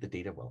they fit the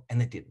data well, and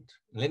they didn't.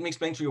 Let me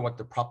explain to you what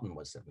the problem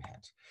was that we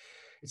had.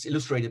 It's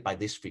illustrated by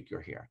this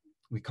figure here.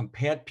 We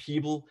compared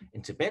people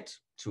in Tibet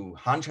to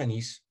Han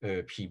Chinese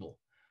people,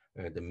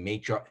 the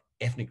major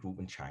ethnic group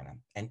in China.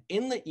 And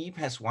in the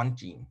EPAS1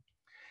 gene,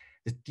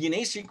 the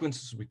DNA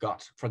sequences we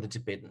got for the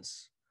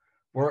Tibetans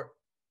were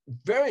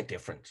very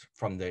different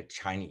from the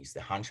Chinese,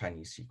 the Han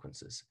Chinese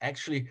sequences,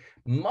 actually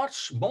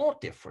much more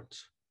different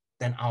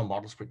than our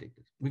models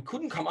predicted. We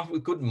couldn't come up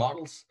with good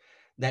models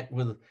that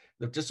with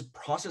just a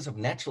process of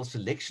natural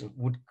selection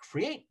would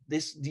create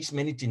these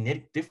many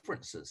genetic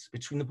differences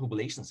between the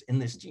populations in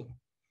this gene.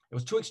 It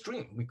was too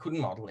extreme. We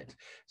couldn't model it.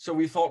 So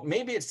we thought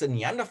maybe it's the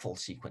Neanderthal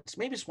sequence.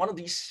 Maybe it's one of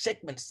these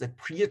segments that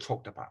Priya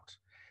talked about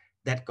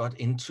that got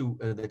into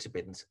the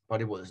Tibetans,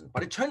 but it wasn't.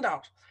 But it turned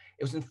out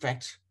it was in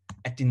fact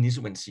a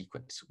Denisovan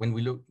sequence. When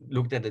we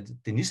looked at the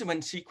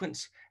Denisovan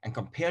sequence and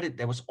compared it,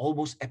 there was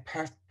almost a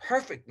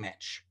perfect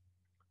match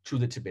to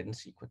the Tibetan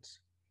sequence.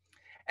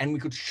 And we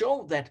could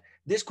show that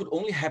this could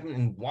only happen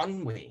in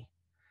one way.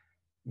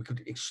 we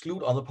could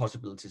exclude other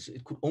possibilities.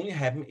 It could only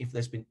happen if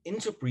there's been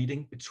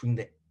interbreeding between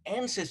the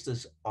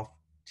ancestors of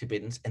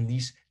Tibetans and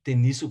these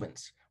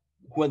Denisovans.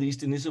 Who are these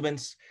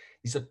Denisovans?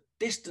 These are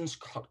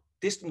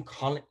distant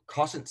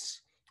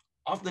cousins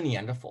of the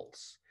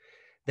Neanderthals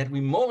that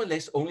we more or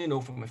less only know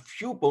from a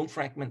few bone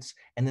fragments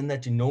and then the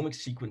genomic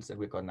sequence that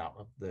we've gotten out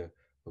of the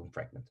bone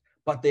fragment.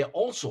 But they're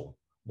also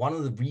one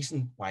of the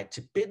reasons why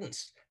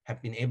Tibetans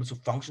have been able to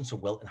function so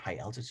well in high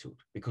altitude,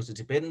 because the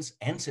Tibetans'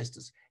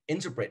 ancestors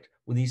interbred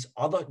with this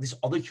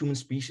other human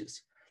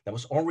species that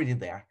was already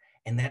there,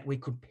 and that we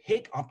could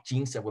pick up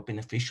genes that were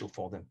beneficial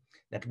for them,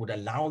 that would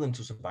allow them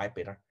to survive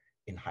better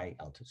in high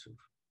altitude.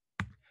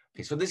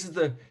 Okay, so this is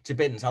the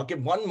Tibetans. I'll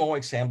give one more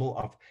example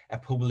of a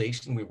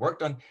population we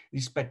worked on.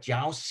 These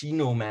Bajau sea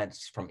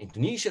nomads from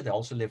Indonesia. They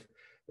also live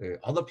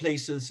other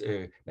places,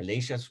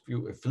 Malaysia,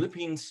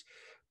 Philippines,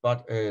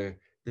 but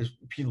the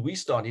people we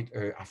studied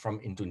are from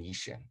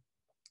Indonesia.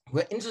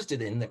 We're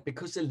interested in that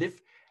because they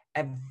live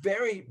a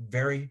very,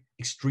 very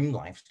extreme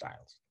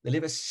lifestyles. They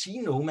live as sea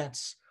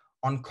nomads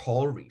on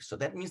coral reefs. So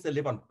that means they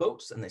live on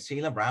boats and they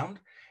sail around,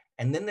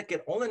 and then they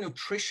get all the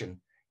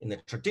nutrition in the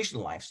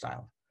traditional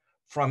lifestyle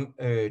from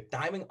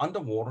diving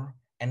underwater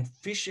and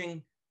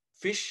fishing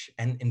fish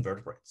and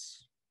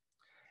invertebrates.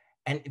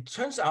 And it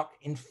turns out,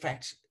 in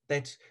fact,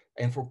 that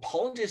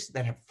anthropologists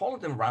that have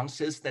followed them around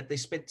says that they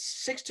spend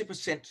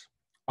 60%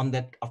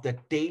 of their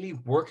daily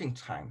working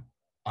time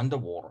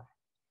underwater.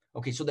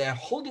 Okay, so they are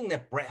holding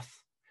their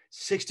breath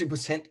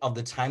 60% of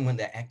the time when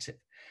they're active.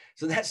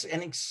 So that's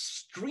an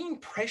extreme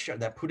pressure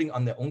they're putting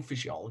on their own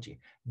physiology,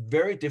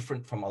 very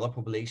different from other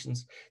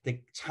populations.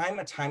 They time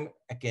and time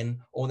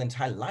again, over the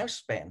entire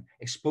lifespan,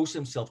 expose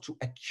themselves to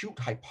acute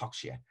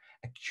hypoxia,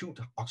 acute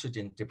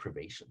oxygen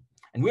deprivation.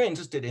 And we're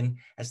interested in,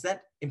 has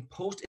that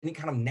imposed any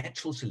kind of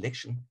natural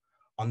selection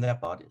on their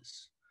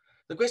bodies?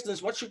 The question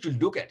is, what should you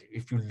look at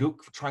if you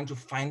look trying to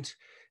find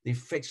the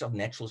effects of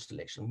natural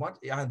selection? What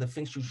are the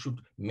things you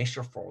should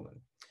measure for them?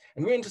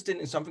 And we're interested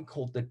in something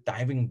called the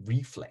diving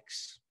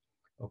reflex.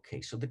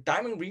 Okay, so the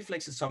diving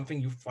reflex is something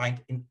you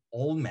find in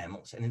all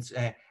mammals, and it's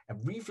a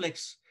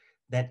reflex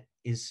that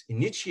is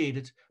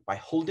initiated by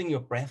holding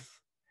your breath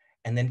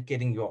and then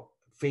getting your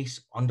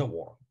face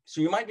underwater. So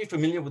you might be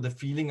familiar with the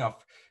feeling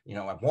of,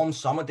 a warm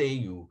summer day,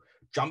 you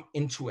jump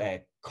into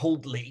a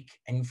cold lake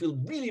and you feel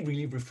really,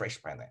 really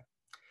refreshed by that.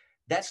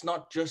 That's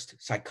not just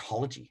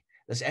psychology.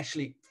 There's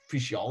actually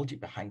physiology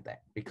behind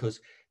that, because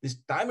this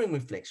diving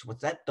reflex, what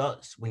that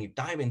does when you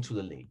dive into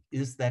the lake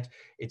is that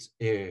it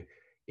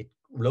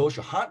lowers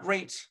your heart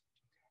rate,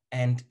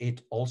 and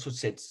it also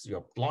sets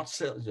your blood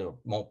cells,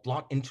 more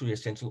blood into your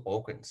central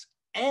organs.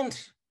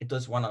 And it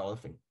does one other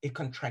thing. It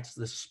contracts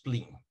the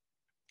spleen.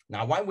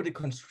 Now, why would it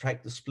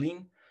contract the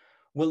spleen?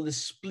 Well, the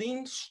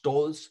spleen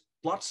stores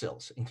blood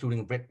cells,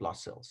 including red blood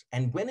cells.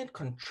 And when it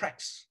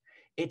contracts,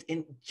 it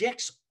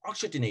injects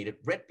oxygenated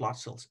red blood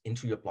cells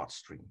into your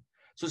bloodstream.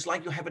 So it's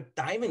like you have a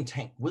diving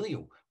tank with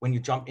you when you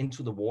jump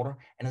into the water.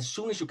 And as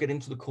soon as you get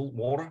into the cold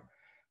water,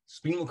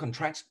 spleen will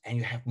contract and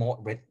you have more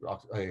red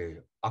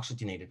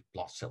oxygenated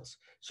blood cells.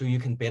 So you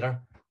can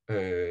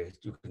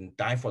you can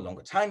dive for a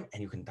longer time,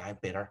 and you can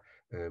dive better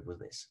with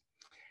this.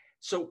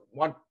 So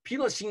what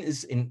people have seen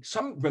is in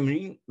some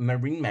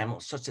marine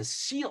mammals, such as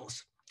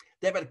seals,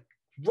 they have a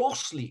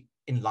grossly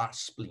enlarged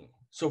spleen.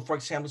 So for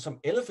example, some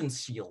elephant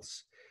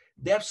seals,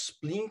 their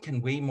spleen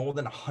can weigh more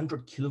than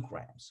 100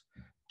 kilograms,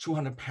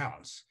 200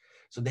 pounds.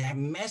 So they have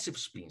massive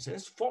spleens, and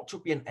it's thought to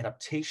be an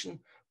adaptation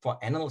for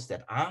animals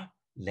that are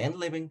land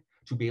living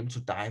to be able to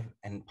dive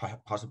and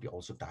possibly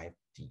also dive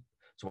deep.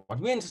 So what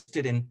we're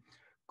interested in,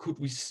 could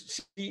we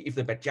see if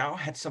the Bajau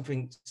had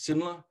something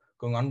similar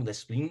going on with the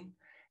spleen,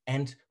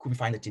 and could we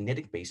find the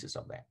genetic basis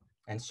of that?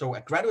 And so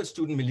a graduate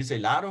student, Melissa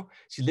Ellianna,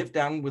 she lived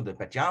down with the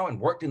Bajau and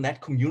worked in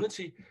that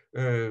community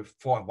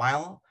for a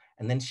while,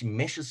 and then she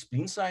measures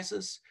spleen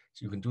sizes.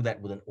 So you can do that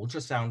with an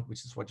ultrasound,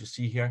 which is what you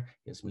see here.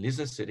 Here's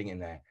Melissa sitting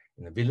in a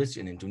village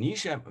in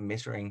Indonesia,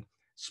 measuring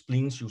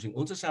spleens using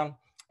ultrasound.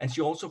 And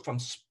she also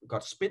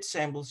got spit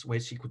samples where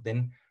she could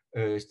then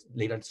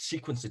later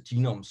sequence the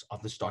genomes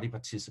of the study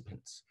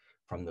participants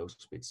from those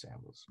spit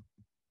samples.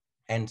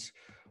 And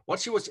what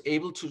she was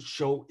able to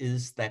show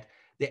is that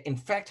they in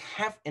fact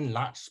have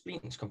enlarged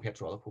spleens compared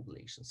to other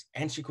populations.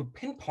 And she could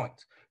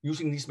pinpoint,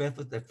 using these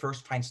methods that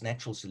first finds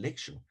natural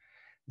selection,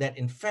 that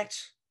in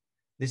fact,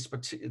 there's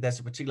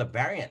a particular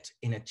variant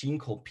in a gene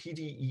called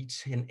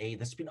PDE10A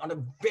that's been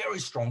under very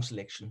strong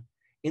selection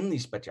in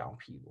these Bajau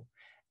people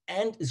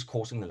and is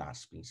causing the large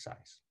spleen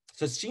size.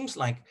 So it seems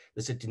like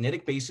there's a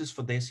genetic basis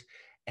for this,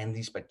 and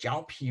these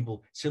Bajau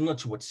people, similar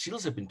to what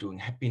seals have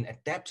been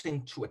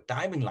adapting to a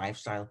diving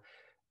lifestyle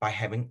by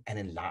having an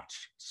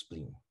enlarged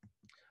spleen.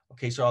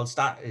 Okay, so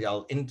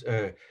I'll end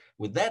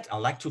with that. I'd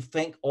like to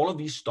thank all of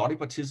these study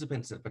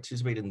participants that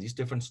participated in these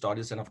different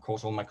studies, and of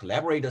course, all my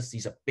collaborators.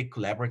 These are big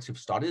collaborative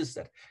studies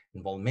that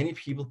involve many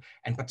people,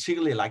 and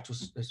particularly I'd like to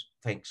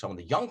thank some of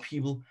the young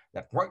people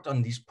that worked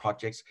on these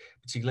projects,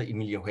 particularly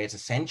Emilio Huerta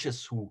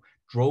Sanchez, who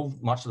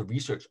drove much of the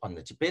research on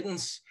the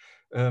Tibetans,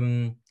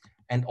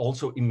 and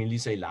also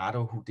Melissa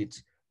Ellianna, who did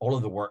all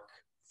of the work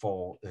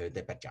for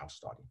the Bajau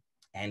study.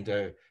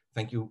 And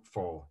thank you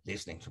for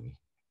listening to me.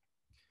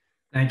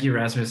 Thank you,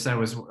 Rasmus. That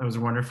was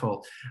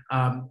wonderful.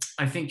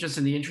 I think just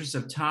in the interest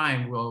of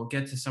time, we'll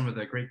get to some of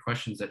the great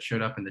questions that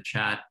showed up in the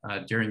chat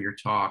during your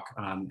talk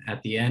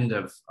at the end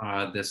of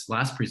this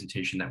last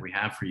presentation that we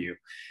have for you.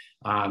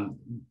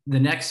 The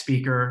next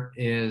speaker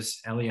is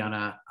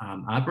Ellianna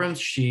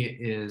Abrams. She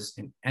is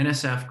an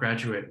NSF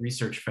graduate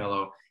research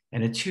fellow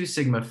and a 2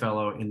 Sigma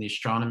fellow in the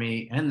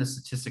astronomy and the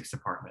statistics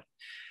department.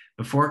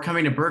 Before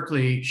coming to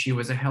Berkeley, she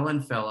was a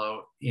Helen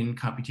Fellow in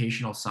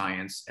computational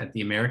science at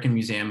the American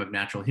Museum of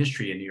Natural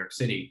History in New York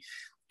City.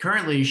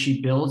 Currently,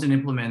 she builds and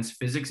implements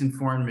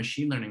physics-informed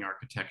machine learning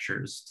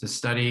architectures to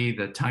study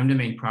the time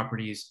domain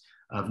properties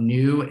of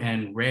new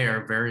and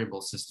rare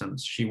variable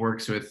systems. She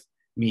works with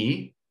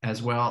me,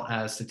 as well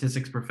as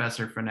statistics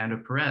professor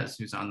Fernando Perez,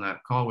 who's on the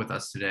call with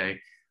us today,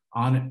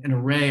 on an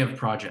array of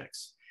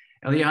projects.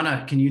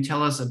 Ellianna, can you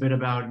tell us a bit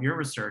about your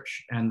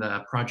research and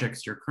the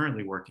projects you're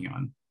currently working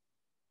on?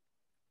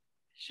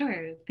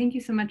 Sure. Thank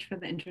you so much for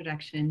the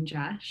introduction,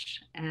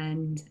 Josh.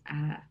 And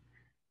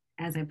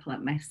as I pull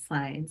up my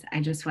slides,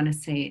 I just want to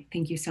say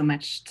thank you so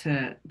much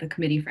to the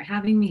committee for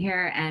having me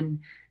here and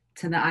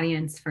to the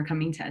audience for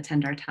coming to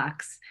attend our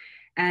talks.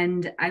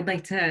 And I'd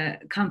like to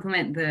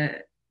compliment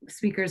the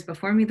speakers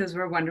before me. Those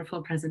were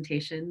wonderful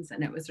presentations,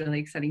 and it was really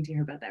exciting to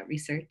hear about that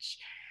research.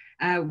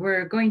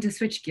 We're going to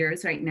switch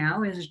gears right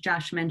now. As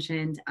Josh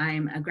mentioned,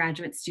 I'm a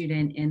graduate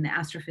student in the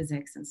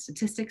astrophysics and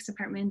statistics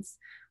departments,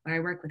 where I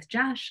work with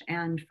Josh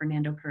and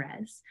Fernando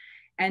Perez.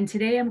 And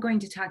today I'm going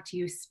to talk to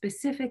you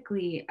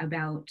specifically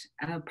about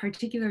a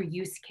particular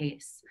use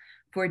case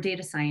for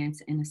data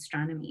science in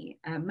astronomy.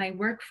 My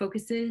work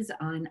focuses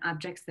on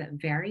objects that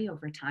vary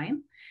over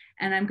time.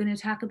 And I'm going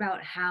to talk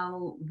about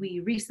how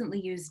we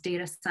recently used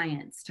data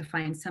science to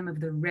find some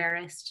of the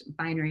rarest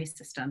binary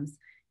systems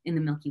in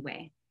the Milky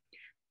Way.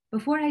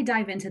 Before I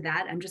dive into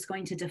that, I'm just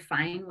going to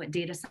define what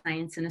data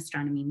science in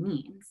astronomy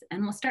means.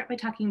 And we'll start by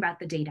talking about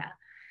the data.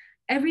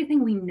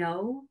 Everything we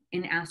know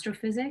in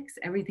astrophysics,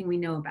 everything we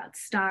know about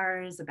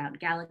stars, about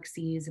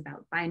galaxies,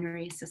 about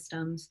binary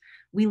systems,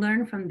 we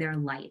learn from their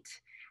light.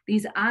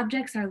 These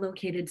objects are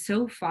located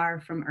so far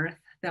from Earth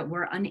that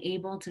we're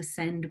unable to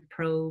send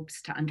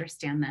probes to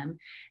understand them.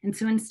 And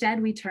so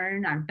instead we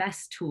turn our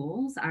best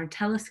tools, our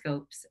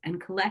telescopes, and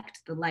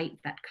collect the light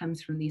that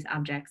comes from these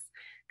objects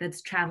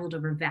that's traveled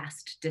over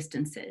vast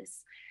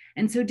distances.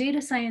 And so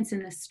data science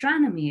in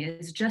astronomy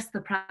is just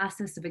the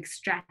process of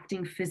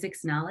extracting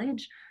physics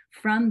knowledge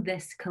from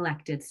this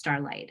collected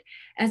starlight.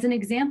 As an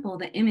example,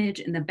 the image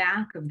in the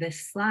back of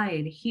this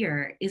slide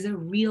here is a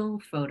real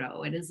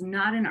photo. It is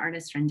not an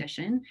artist's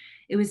rendition.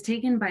 It was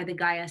taken by the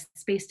Gaia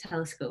Space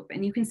Telescope,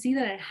 and you can see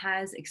that it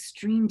has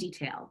extreme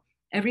detail.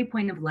 Every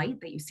point of light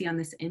that you see on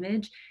this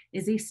image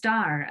is a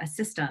star, a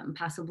system,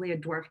 possibly a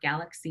dwarf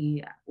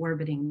galaxy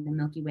orbiting the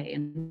Milky Way.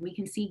 And we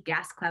can see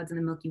gas clouds in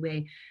the Milky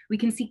Way. We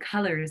can see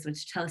colors,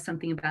 which tell us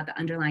something about the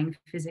underlying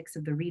physics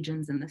of the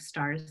regions and the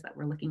stars that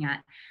we're looking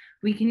at.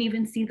 We can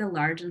even see the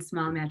large and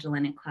small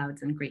Magellanic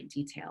Clouds in great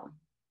detail.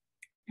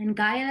 And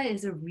Gaia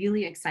is a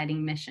really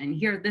exciting mission.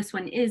 Here, this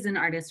one is an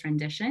artist's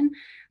rendition,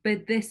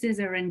 but this is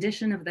a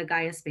rendition of the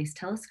Gaia Space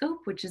Telescope,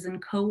 which is in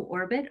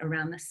co-orbit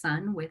around the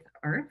sun with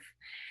Earth.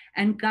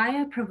 And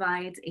Gaia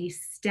provides a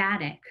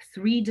static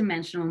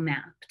 3-dimensional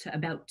map to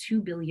about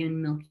 2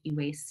 billion Milky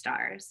Way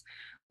stars.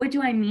 What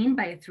do I mean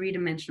by a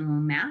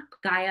 3-dimensional map?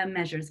 Gaia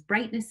measures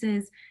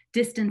brightnesses,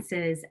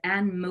 distances,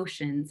 and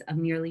motions of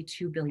nearly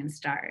 2 billion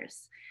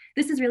stars.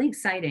 This is really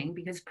exciting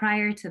because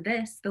prior to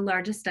this, the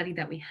largest study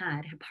that we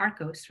had,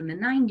 Hipparcos from the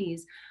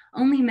 90s,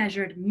 only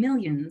measured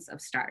millions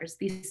of stars,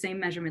 these same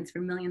measurements for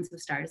millions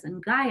of stars.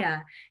 And Gaia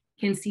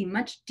can see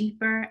much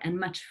deeper and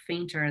much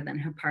fainter than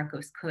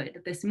Hipparcos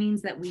could. This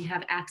means that we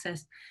have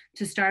access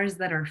to stars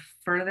that are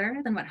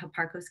further than what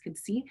Hipparcos could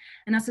see,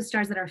 and also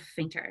stars that are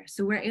fainter.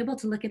 So we're able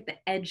to look at the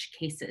edge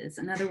cases.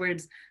 In other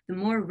words, the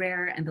more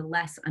rare and the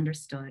less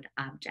understood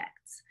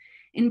objects.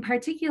 In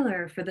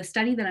particular, for the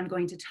study that I'm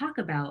going to talk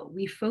about,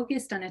 we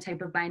focused on a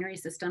type of binary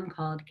system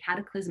called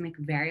cataclysmic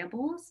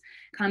variables,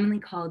 commonly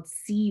called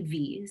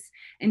CVs.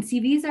 And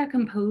CVs are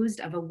composed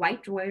of a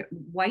white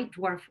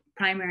dwarf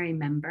primary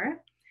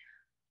member,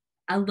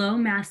 a low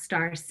mass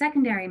star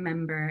secondary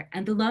member,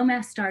 and the low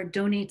mass star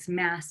donates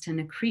mass to an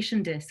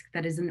accretion disk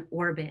that is in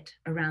orbit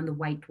around the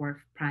white dwarf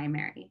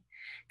primary.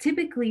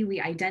 Typically,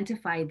 we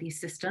identify these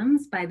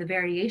systems by the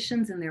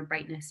variations in their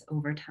brightness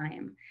over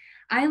time.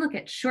 I look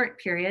at short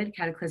period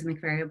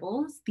cataclysmic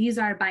variables. These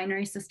are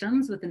binary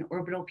systems with an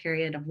orbital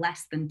period of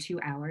less than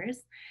 2 hours.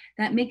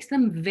 That makes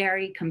them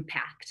very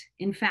compact.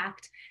 In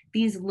fact,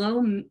 these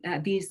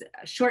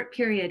short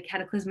period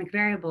cataclysmic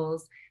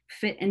variables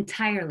fit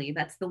entirely.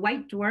 That's the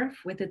white dwarf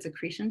with its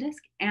accretion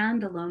disk and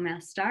the low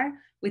mass star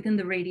within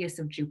the radius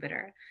of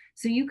Jupiter.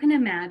 So you can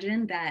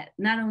imagine that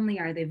not only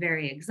are they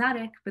very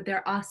exotic, but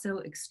they're also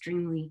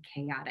extremely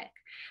chaotic.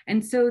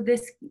 And so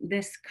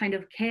this kind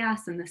of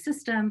chaos in the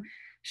system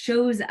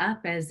shows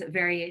up as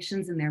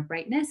variations in their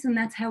brightness, and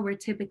that's how we're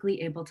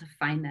typically able to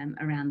find them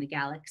around the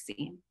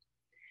galaxy.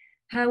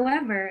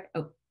 However,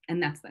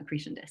 and that's the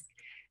accretion disk.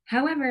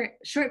 However,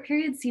 short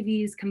period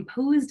CVs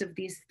composed of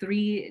these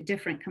three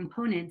different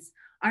components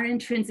are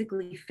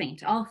intrinsically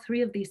faint. All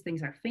three of these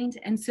things are faint,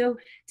 and so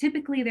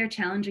typically they're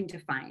challenging to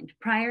find.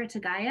 Prior to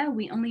Gaia,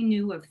 we only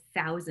knew of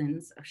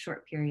thousands of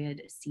short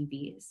period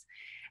CVs.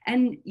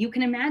 And you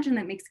can imagine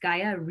that makes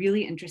Gaia a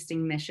really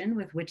interesting mission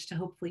with which to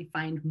hopefully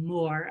find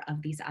more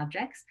of these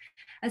objects,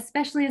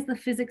 especially as the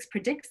physics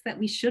predicts that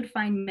we should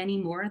find many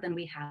more than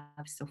we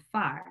have so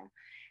far.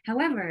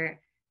 However,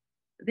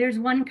 there's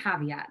one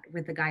caveat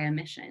with the Gaia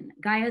mission.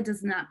 Gaia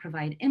does not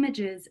provide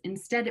images.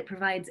 Instead, it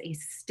provides a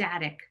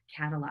static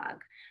catalog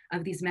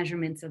of these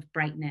measurements of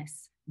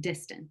brightness,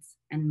 distance,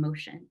 and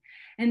motion.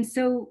 And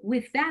so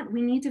with that,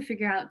 we need to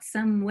figure out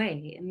some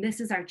way, and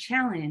this is our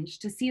challenge,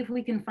 to see if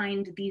we can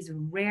find these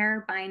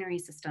rare binary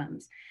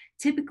systems,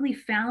 typically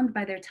found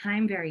by their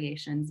time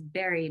variations,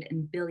 buried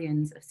in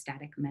billions of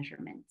static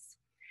measurements.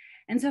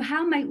 And so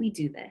how might we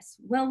do this?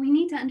 Well, we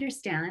need to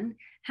understand,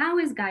 how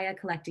is Gaia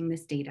collecting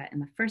this data in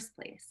the first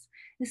place?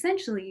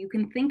 Essentially, you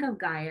can think of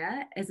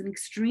Gaia as an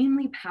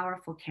extremely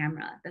powerful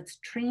camera that's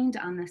trained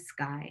on the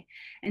sky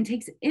and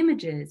takes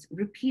images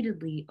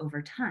repeatedly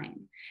over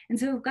time. And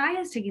so if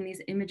Gaia is taking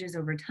these images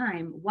over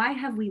time, why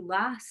have we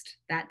lost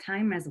that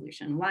time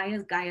resolution? Why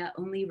is Gaia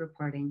only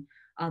reporting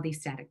all these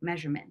static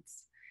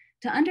measurements?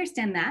 To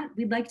understand that,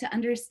 we'd like to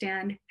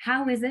understand,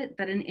 how is it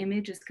that an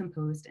image is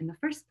composed in the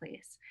first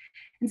place?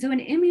 And so an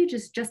image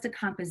is just a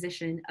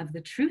composition of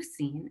the truth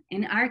scene,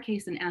 in our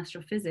case in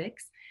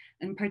astrophysics,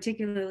 and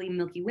particularly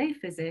Milky Way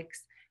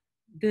physics,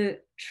 the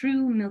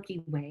true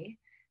Milky Way,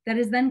 that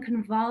is then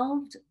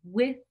convolved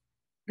with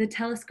the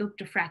telescope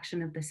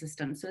diffraction of the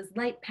system. So as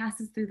light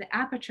passes through the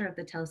aperture of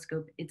the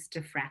telescope, it's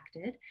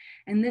diffracted,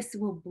 and this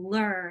will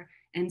blur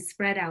and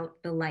spread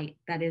out the light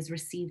that is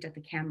received at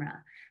the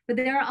camera. But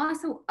there are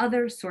also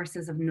other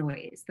sources of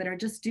noise that are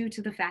just due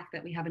to the fact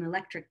that we have an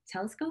electric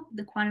telescope,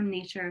 the quantum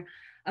nature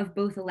of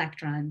both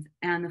electrons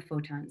and the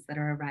photons that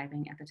are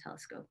arriving at the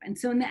telescope. And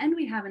so in the end,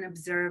 we have an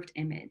observed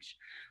image.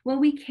 Well,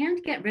 we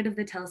can't get rid of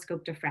the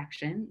telescope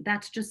diffraction.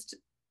 That's just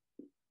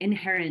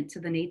inherent to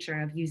the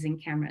nature of using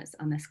cameras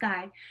on the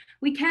sky.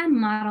 We can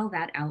model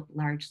that out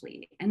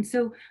largely. And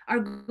so our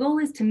goal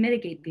is to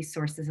mitigate these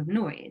sources of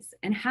noise.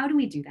 And how do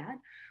we do that?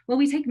 Well,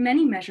 we take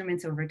many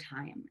measurements over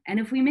time. And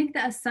if we make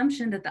the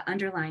assumption that the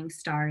underlying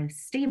star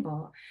is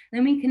stable,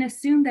 then we can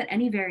assume that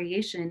any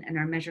variation in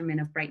our measurement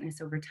of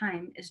brightness over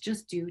time is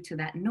just due to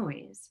that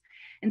noise.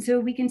 And so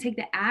we can take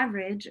the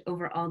average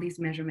over all these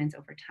measurements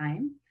over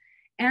time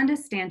and a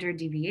standard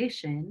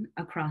deviation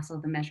across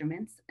all the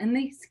measurements. And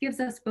this gives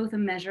us both a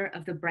measure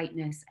of the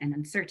brightness and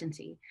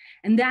uncertainty.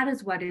 And that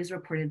is what is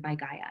reported by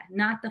Gaia,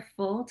 not the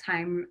full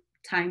time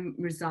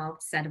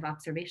resolved set of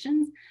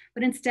observations,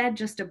 but instead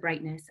just a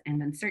brightness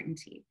and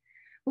uncertainty.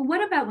 But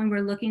what about when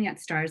we're looking at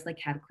stars like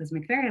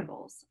cataclysmic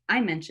variables? I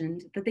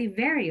mentioned that they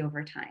vary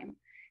over time.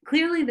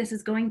 Clearly, this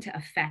is going to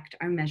affect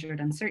our measured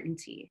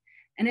uncertainty.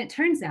 And it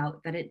turns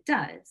out that it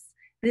does.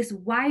 This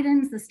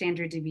widens the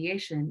standard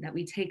deviation that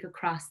we take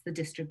across the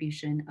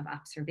distribution of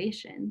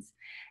observations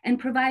and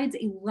provides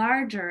a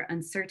larger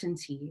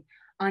uncertainty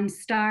on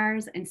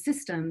stars and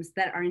systems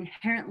that are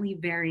inherently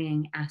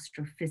varying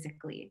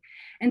astrophysically.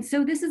 And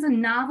so this is a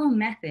novel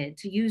method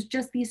to use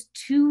just these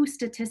two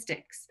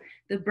statistics,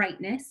 the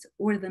brightness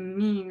or the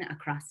mean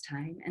across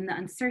time and the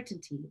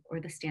uncertainty or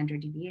the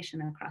standard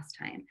deviation across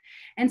time.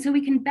 And so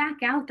we can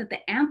back out that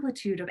the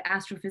amplitude of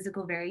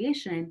astrophysical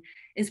variation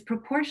is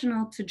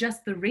proportional to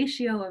just the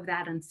ratio of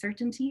that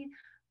uncertainty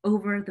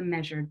over the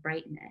measured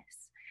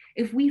brightness.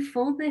 If we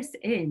fold this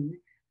in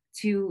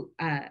to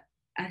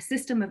a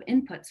system of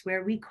inputs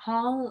where we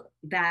call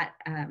that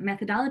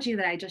methodology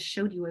that I just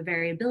showed you a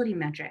variability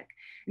metric,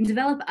 and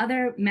develop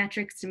other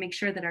metrics to make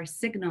sure that our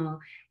signal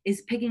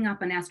is picking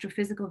up on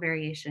astrophysical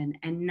variation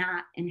and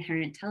not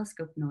inherent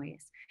telescope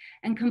noise,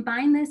 and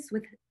combine this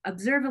with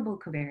observable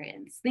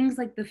covariance, things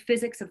like the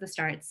physics of the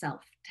star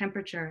itself,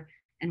 temperature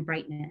and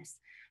brightness,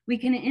 we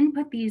can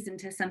input these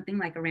into something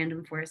like a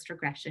random forest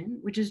regression,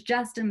 which is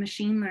just a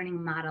machine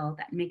learning model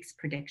that makes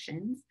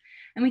predictions.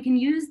 And we can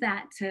use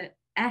that to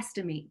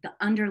estimate the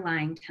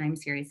underlying time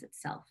series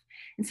itself.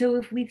 And so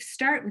if we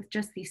start with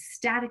just these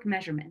static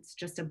measurements,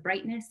 just a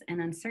brightness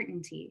and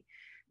uncertainty,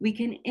 we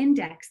can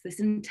index this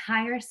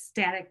entire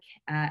static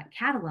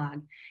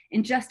catalog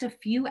in just a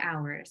few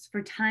hours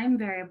for time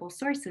variable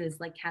sources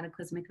like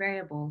cataclysmic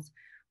variables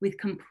with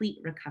complete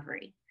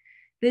recovery.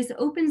 This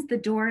opens the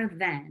door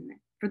then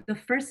for the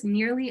first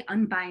nearly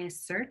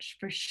unbiased search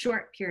for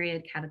short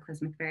period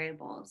cataclysmic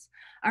variables.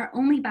 Our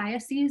only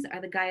biases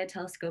are the Gaia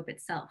telescope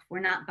itself.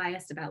 We're not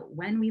biased about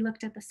when we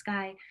looked at the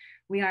sky.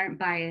 We aren't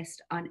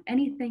biased on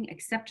anything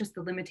except just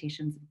the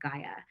limitations of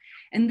Gaia.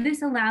 And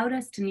this allowed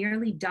us to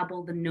nearly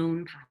double the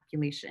known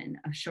population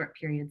of short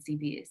period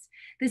CVs.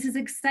 This is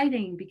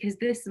exciting because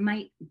this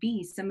might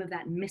be some of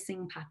that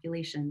missing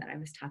population that I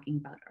was talking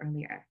about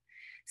earlier.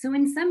 So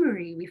in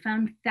summary, we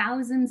found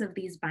thousands of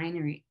these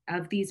binary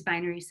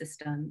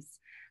systems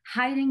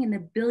hiding in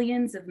the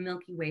billions of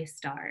Milky Way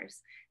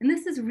stars. And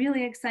this is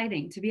really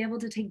exciting, to be able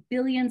to take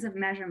billions of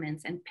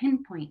measurements and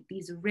pinpoint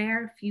these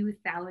rare few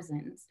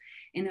thousands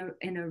in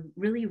a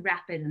really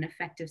rapid and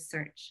effective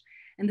search.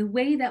 And the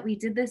way that we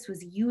did this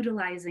was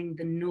utilizing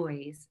the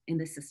noise in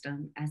the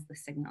system as the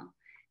signal.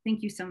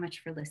 Thank you so much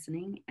for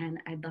listening, and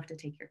I'd love to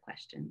take your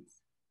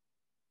questions.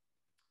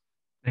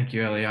 Thank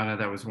you, Ellianna.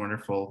 That was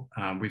wonderful.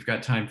 We've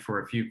got time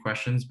for a few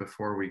questions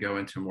before we go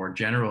into a more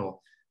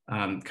general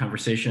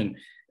conversation.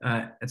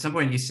 At some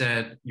point, you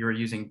said you were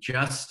using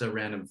just a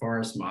random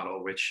forest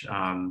model, which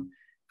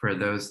for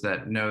those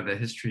that know the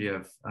history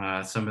of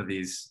some of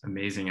these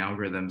amazing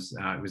algorithms,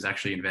 it was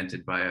actually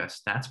invented by a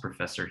stats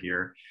professor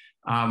here.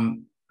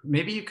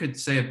 Maybe you could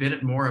say a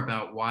bit more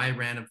about why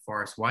random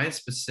forest, why a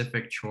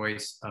specific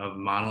choice of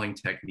modeling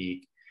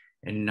technique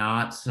and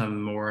not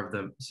some more of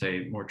the,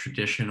 say, more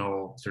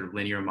traditional sort of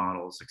linear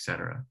models, et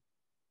cetera?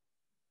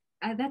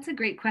 That's a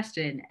great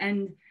question.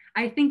 And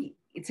I think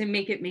to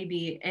make it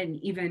maybe an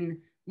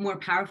even more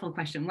powerful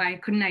question, why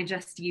couldn't I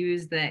just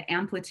use the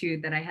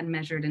amplitude that I had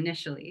measured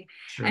initially?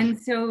 Sure. And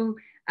so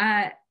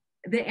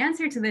the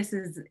answer to this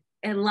is,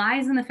 it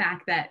lies in the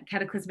fact that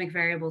cataclysmic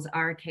variables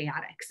are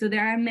chaotic. So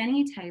there are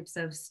many types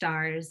of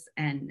stars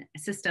and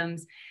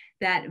systems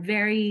that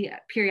vary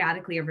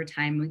periodically over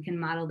time. We can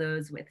model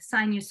those with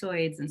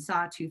sinusoids and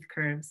sawtooth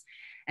curves.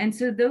 And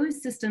so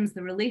those systems,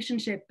 the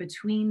relationship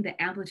between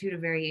the amplitude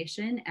of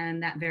variation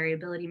and that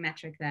variability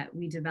metric that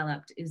we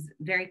developed is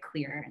very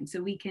clear. And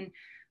so we can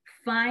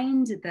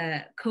find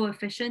the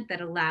coefficient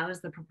that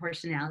allows the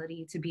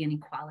proportionality to be an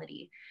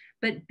equality.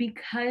 But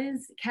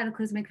because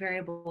cataclysmic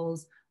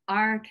variables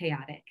are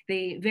chaotic,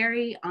 they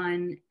vary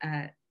on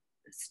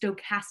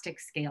stochastic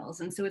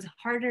scales. And so it's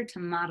harder to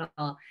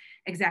model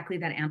exactly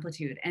that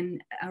amplitude.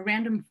 And a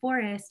random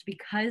forest,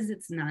 because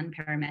it's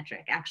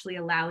non-parametric, actually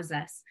allows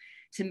us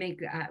to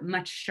make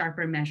much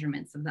sharper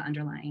measurements of the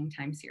underlying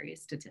time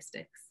series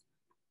statistics.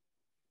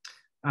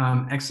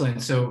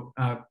 Excellent. So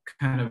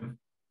kind of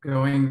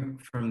going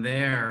from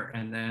there,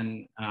 and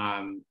then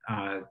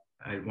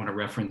I want to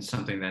reference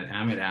something that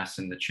Amit asked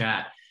in the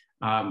chat.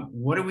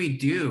 What do we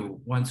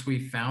do once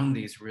we found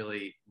these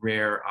really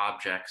rare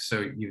objects?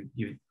 So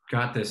you've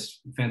got this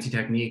fancy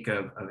technique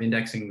of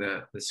indexing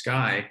the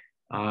sky.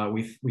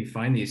 We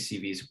find these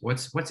CVs.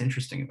 What's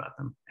interesting about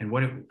them, and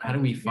how do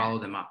we follow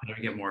them up? How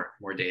do we get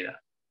more data?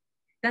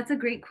 That's a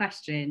great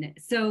question.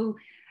 So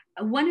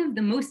one of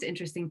the most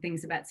interesting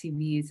things about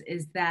CVs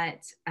is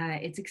that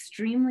it's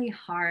extremely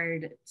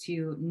hard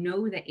to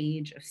know the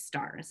age of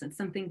stars. It's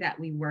something that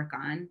we work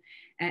on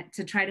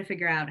to try to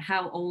figure out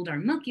how old our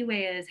Milky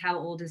Way is, how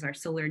old is our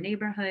solar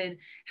neighborhood,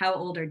 how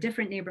old are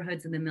different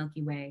neighborhoods in the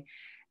Milky Way.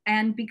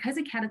 And because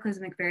a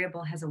cataclysmic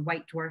variable has a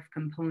white dwarf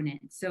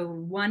component, so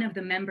one of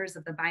the members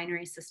of the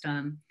binary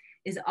system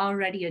is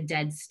already a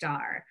dead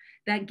star,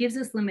 that gives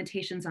us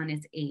limitations on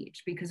its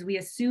age, because we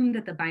assume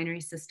that the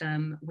binary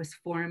system was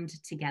formed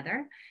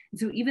together. And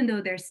so even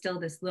though there's still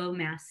this low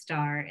mass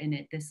star in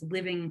it, this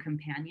living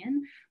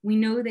companion, we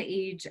know the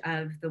age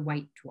of the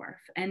white dwarf.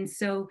 And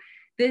so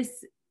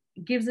this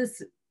gives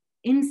us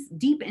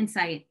deep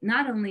insight,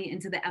 not only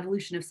into the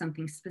evolution of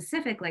something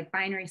specific like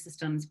binary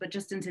systems, but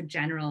just into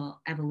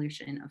general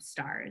evolution of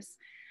stars.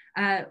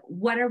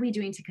 What are we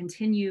doing to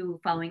continue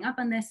following up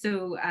on this?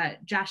 So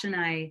Josh and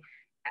I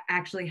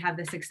actually have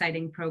this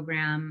exciting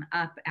program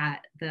up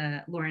at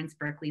the Lawrence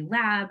Berkeley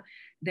lab.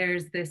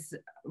 There's this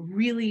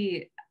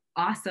really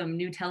awesome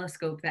new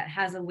telescope that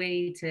has a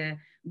way to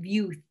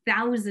view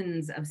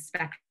thousands of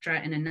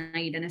spectra in a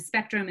night. And a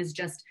spectrum is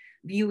just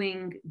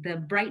viewing the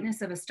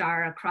brightness of a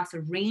star across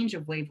a range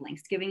of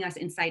wavelengths, giving us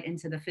insight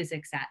into the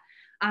physics at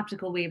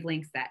optical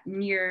wavelengths, at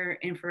near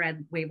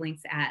infrared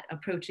wavelengths, at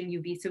approaching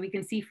UV. So we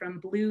can see from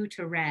blue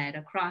to red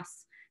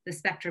across the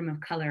spectrum of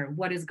color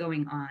what is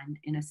going on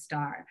in a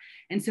star.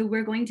 And so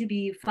we're going to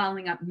be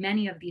following up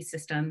many of these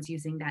systems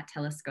using that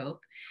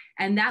telescope.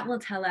 And that will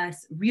tell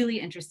us really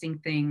interesting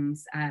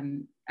things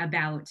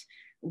about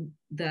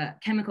the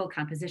chemical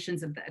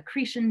compositions of the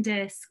accretion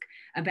disk,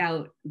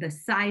 about the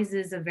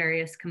sizes of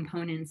various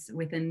components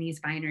within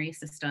these binary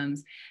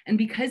systems. And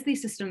because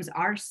these systems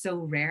are so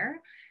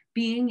rare,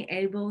 being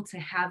able to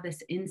have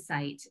this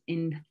insight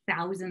in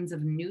thousands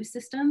of new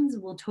systems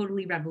will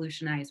totally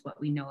revolutionize what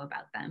we know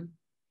about them.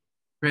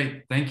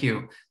 Great, thank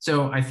you.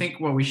 So I think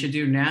what we should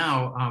do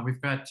now, we've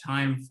got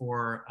time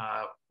for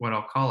what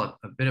I'll call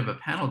a bit of a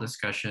panel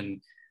discussion,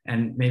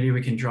 and maybe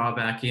we can draw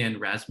back in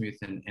Rasmus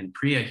and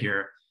Priya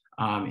here,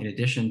 in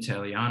addition to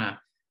Ellianna.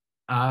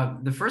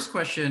 The first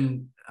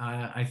question,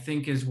 I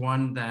think, is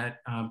one that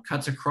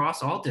cuts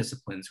across all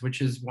disciplines,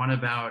 which is one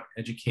about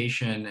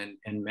education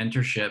and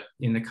mentorship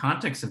in the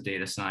context of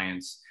data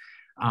science.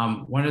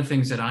 One of the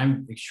things that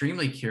I'm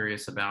extremely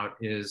curious about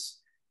is,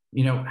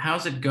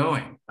 how's it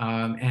going?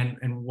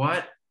 And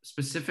what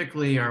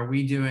specifically are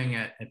we doing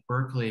at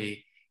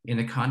Berkeley in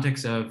the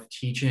context of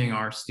teaching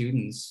our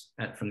students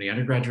from the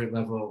undergraduate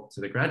level to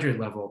the graduate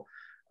level,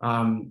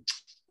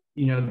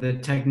 the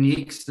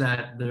techniques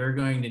that they're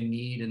going to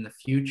need in the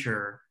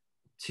future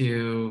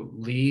to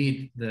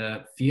lead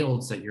the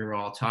fields that you're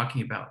all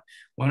talking about.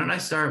 Why don't I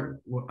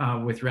start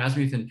with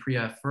Rasmus and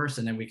Priya first,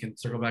 and then we can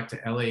circle back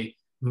to Ellie,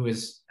 who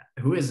is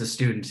a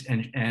student,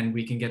 and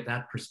we can get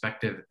that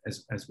perspective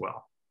as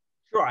well.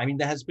 Sure. I mean,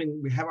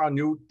 we have our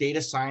new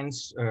data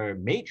science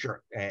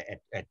major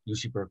at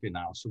UC Berkeley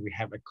now. So we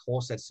have a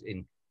course that's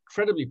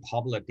incredibly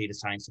popular, Data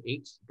Science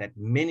 8, that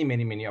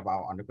many of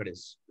our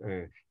undergraduates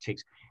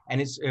takes.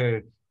 And it's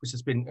which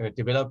has been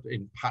developed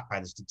in part by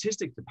the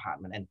statistics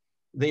department. And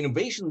the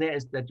innovation there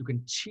is that you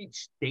can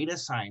teach data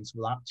science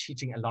without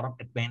teaching a lot of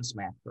advanced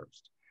math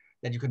first.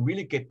 That you can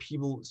really get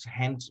people's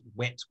hands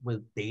wet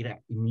with data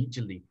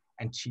immediately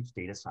and teach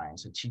data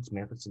science and teach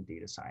methods in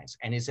data science.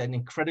 And it's an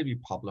incredibly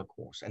popular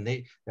course. And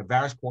the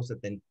various courses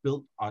that then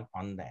built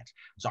on that.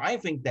 So I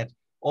think that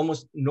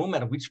almost no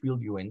matter which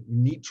field you're in,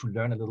 you need to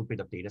learn a little bit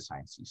of data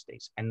science these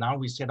days. And now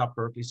we set up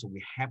Berkeley, so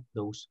we have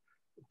those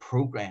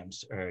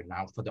programs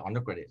now for the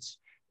undergraduates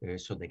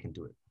so they can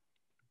do it.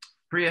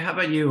 Priya, how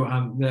about you?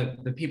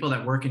 The people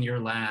that work in your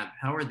lab,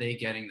 how are they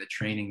getting the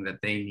training that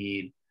they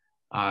need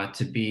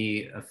to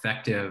be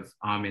effective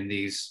in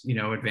these,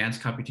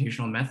 advanced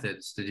computational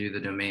methods to do the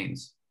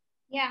domains?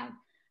 Yeah,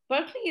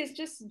 Berkeley is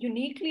just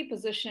uniquely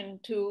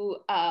positioned to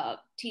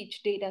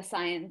teach data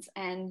science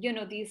and,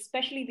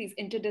 especially these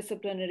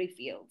interdisciplinary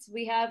fields.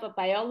 We have a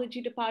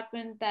biology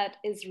department that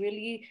is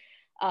really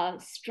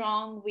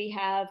strong. We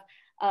have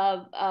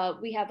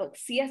a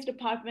CS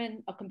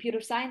department, a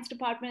computer science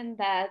department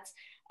that's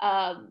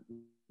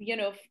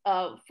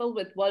filled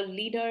with world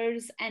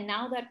leaders. And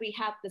now that we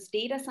have this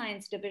data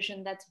science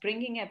division that's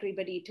bringing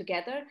everybody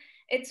together,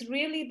 it's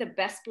really the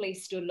best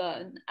place to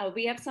learn.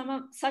 We have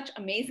such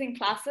amazing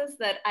classes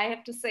that I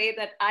have to say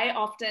that I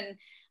often,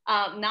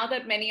 now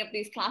that many of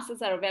these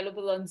classes are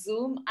available on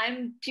Zoom,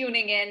 I'm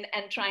tuning in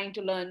and trying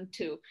to learn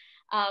too.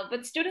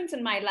 But students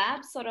in my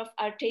lab sort of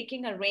are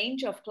taking a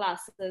range of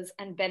classes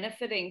and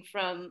benefiting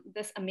from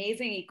this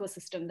amazing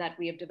ecosystem that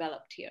we have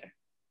developed here.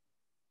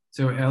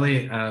 So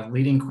Ellie,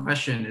 leading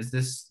question, is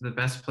this the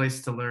best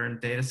place to learn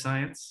data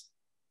science?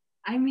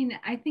 I mean,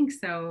 I think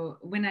so.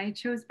 When I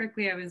chose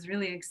Berkeley, I was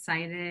really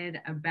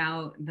excited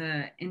about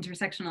the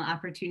intersectional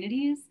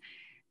opportunities.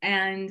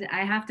 And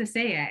I have to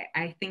say,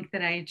 I think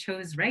that I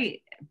chose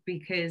right,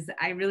 because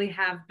I really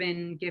have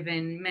been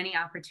given many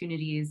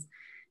opportunities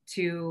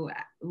to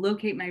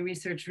locate my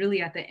research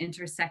really at the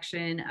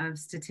intersection of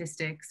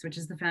statistics, which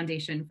is the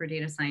foundation for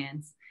data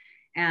science,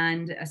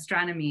 and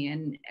astronomy.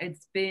 And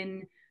it's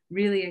been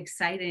really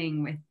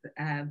exciting with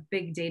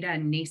big data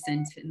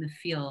nascent in the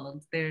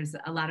field. There's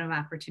a lot of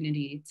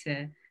opportunity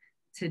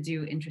to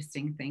do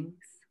interesting things.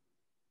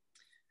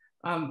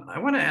 I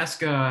want to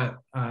ask a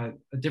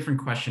different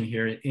question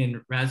here.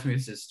 In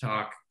Rasmus's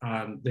talk,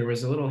 there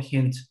was a little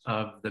hint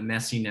of the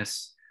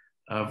messiness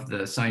of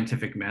the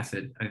scientific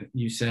method.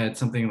 You said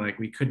something like,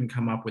 we couldn't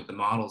come up with the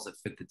models that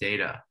fit the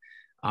data.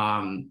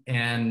 And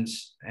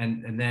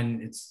then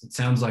it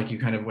sounds like you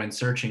kind of went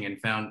searching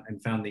and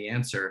found the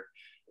answer.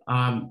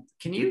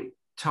 Can you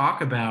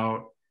talk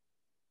about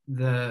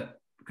the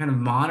kind of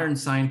modern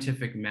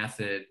scientific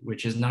method,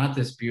 which is not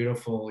this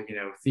beautiful,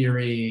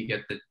 theory,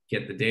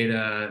 get the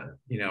data,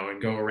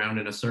 and go around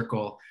in a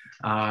circle,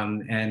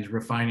 and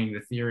refining the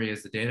theory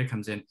as the data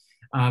comes in.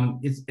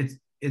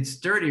 It's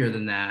dirtier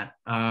than that.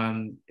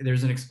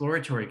 There's an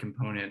exploratory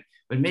component,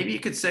 but maybe you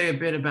could say a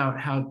bit about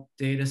how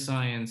data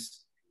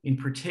science in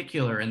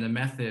particular, and the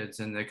methods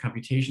and the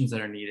computations that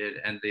are needed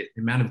and the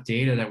amount of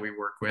data that we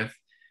work with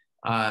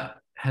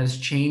has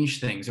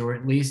changed things, or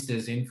at least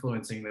is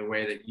influencing the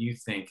way that you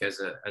think as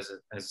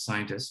a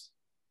scientist.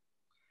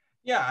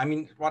 Yeah, I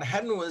mean, what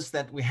happened was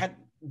that we had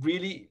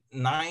really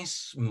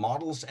nice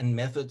models and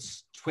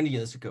methods 20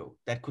 years ago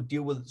that could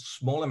deal with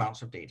small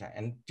amounts of data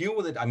and deal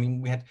with it. I mean,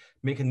 we had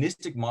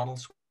mechanistic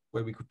models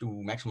where we could do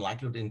maximum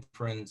likelihood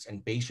inference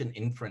and Bayesian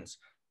inference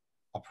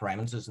of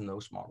parameters in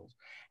those models.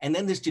 And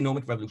then this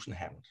genomic revolution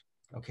happened.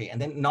 Okay,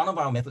 and then none of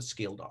our methods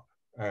scaled up.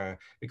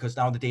 Because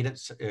now the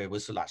data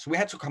was so large. So we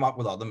had to come up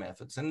with other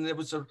methods. And there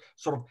was a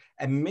sort of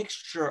a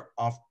mixture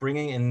of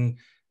bringing in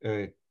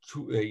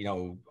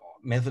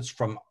methods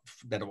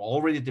that are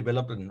already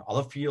developed in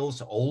other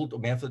fields,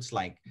 old methods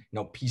like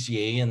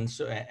PCA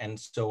and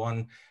so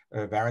on,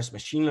 various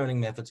machine learning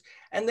methods,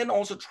 and then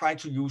also try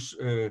to use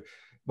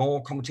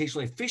more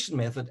computationally efficient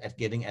method at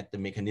getting at the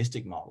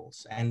mechanistic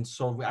models. And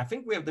so I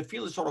think the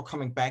field is sort of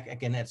coming back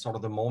again at sort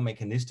of the more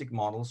mechanistic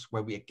models,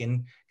 where we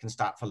again can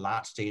start for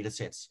large data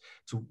sets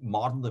to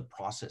model the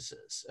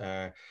processes.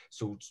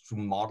 So to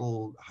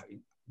model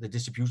the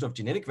distribution of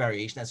genetic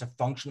variation as a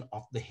function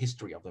of the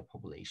history of the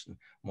population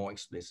more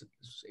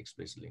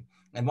explicitly.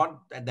 And what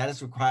that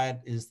is required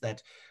is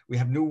that we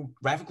have new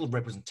graphical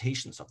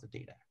representations of the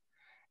data.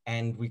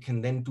 And we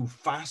can then do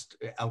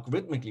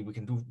algorithmically, we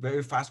can do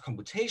very fast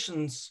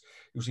computations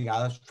using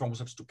other forms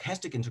of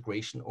stochastic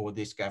integration over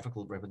this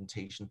graphical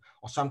representation,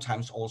 or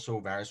sometimes also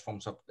various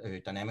forms of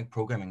dynamic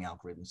programming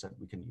algorithms that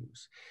we can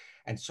use.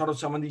 And sort of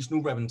some of these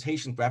new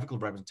graphical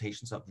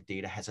representations of the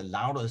data has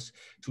allowed us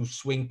to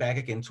swing back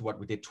again to what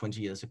we did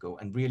 20 years ago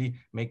and really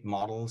make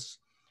models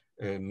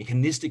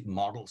mechanistic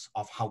models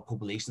of how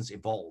populations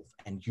evolve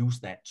and use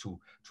that to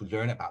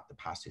learn about the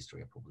past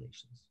history of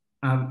populations.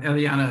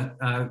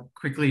 Ellianna,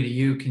 quickly to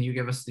you, can you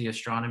give us the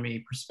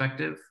astronomy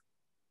perspective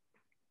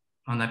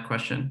on that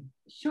question?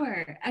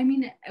 Sure. I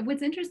mean,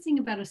 what's interesting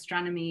about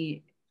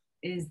astronomy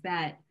is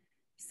that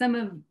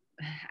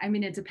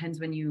it depends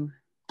when you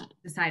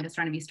decide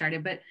astronomy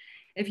started, but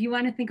if you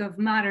want to think of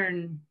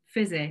modern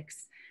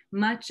physics,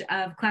 much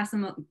of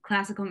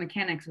classical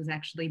mechanics was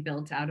actually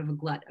built out of a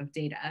glut of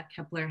data.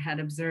 Kepler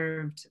had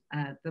observed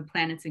the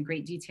planets in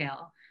great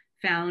detail,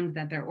 found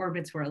that their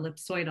orbits were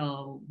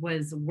ellipsoidal,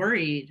 was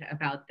worried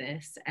about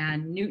this,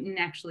 and Newton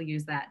actually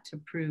used that to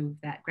prove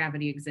that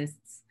gravity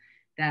exists,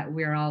 that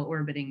we're all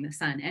orbiting the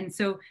sun. And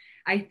so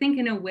I think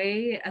in a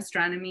way,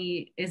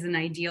 astronomy is an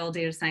ideal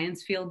data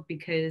science field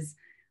because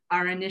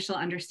our initial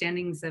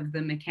understandings of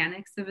the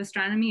mechanics of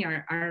astronomy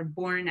are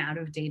born out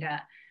of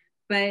data.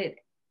 But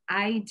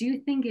I do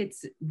think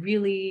it's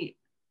really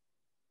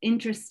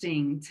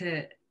interesting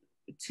to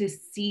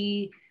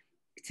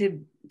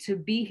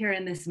be here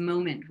in this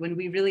moment when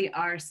we really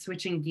are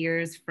switching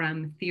gears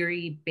from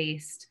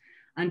theory-based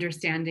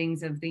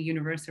understandings of the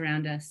universe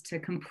around us to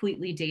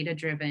completely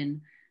data-driven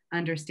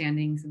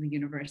understandings of the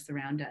universe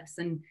around us.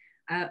 And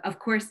of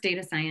course,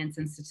 data science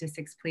and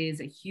statistics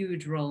plays a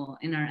huge role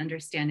in our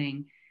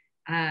understanding.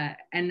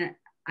 And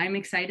I'm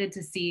excited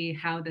to see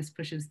how this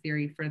pushes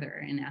theory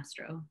further in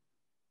astro.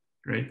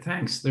 Great,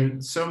 thanks.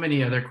 There's so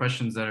many other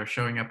questions that are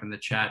showing up in the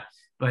chat,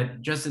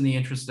 but just in the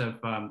interest of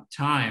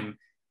time,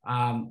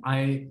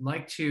 I'd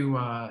like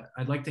to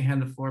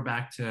hand the floor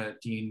back to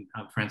Dean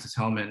Frances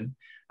Hellman.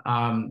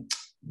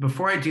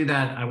 Before I do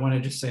that, I want to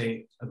just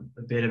say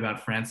a bit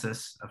about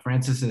Frances.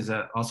 Frances is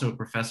also a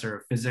professor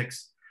of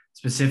physics,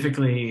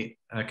 specifically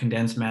a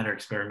condensed matter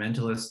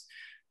experimentalist.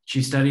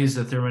 She studies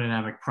the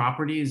thermodynamic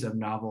properties of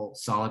novel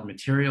solid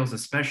materials,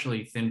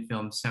 especially thin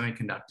film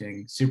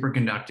semiconducting,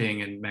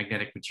 superconducting, and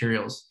magnetic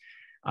materials.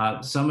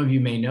 Some of you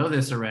may know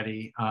this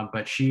already,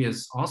 but she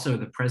is also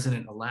the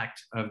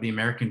president-elect of the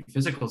American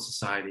Physical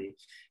Society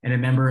and a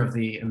member of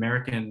the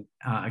American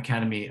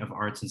Academy of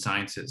Arts and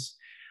Sciences.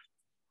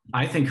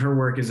 I think her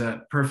work is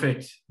a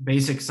perfect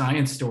basic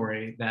science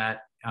story that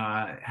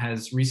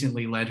has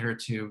recently led her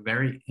to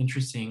very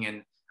interesting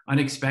and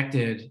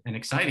unexpected and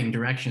exciting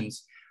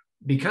directions.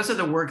 Because of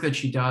the work that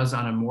she does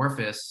on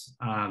amorphous,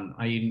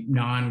 i.e.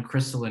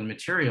 non-crystalline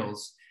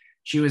materials,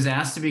 she was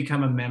asked to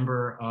become a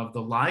member of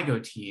the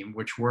LIGO team,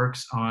 which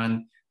works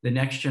on the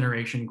next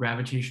generation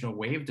gravitational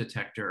wave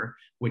detector,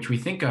 which we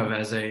think of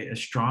as an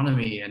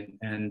astronomy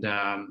and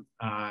an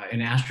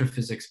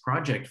astrophysics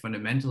project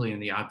fundamentally in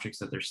the objects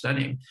that they're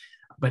studying.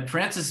 But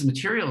Frances'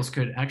 materials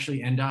could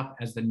actually end up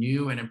as the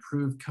new and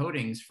improved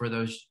coatings for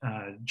those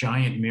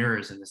giant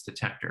mirrors in this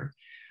detector.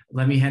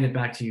 Let me hand it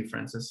back to you,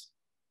 Frances.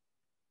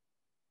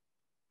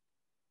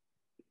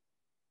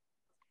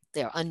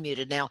 They're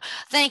unmuted now.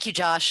 Thank you,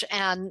 Josh.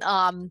 And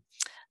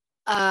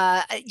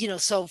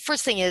so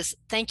first thing is,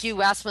 thank you,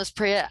 Rasmus,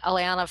 Priya,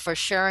 Ellianna, for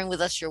sharing with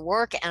us your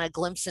work and a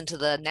glimpse into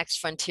the next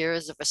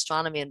frontiers of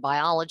astronomy and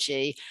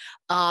biology.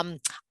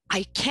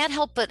 I can't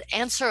help but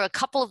answer a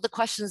couple of the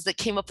questions that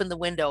came up in the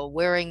window,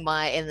 in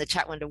the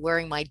chat window,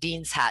 wearing my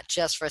dean's hat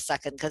just for a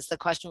second, because the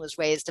question was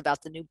raised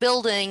about the new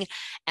building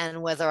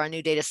and whether our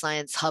new data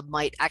science hub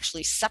might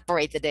actually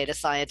separate the data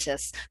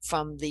scientists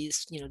from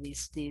these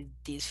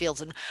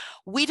fields. And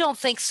we don't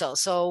think so.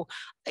 So,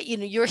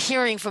 you're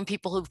hearing from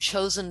people who've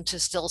chosen to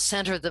still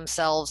center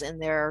themselves in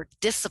their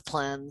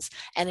disciplines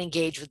and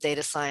engage with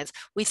data science.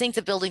 We think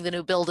that building the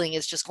new building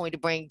is just going to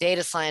bring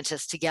data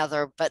scientists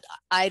together, but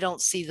I don't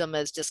see them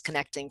as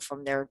disconnecting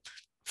from their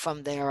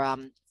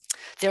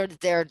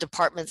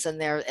departments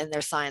and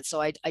their science.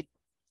 So I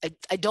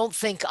don't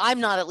think, I'm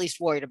not at least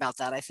worried about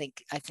that. I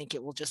think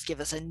it will just give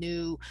us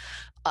a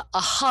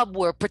hub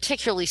where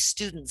particularly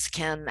students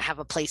can have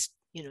a place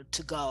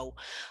to go.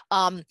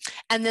 And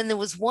then there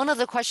was one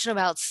other question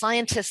about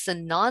scientists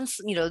and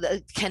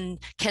can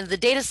the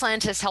data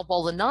scientists help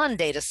all the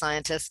non-data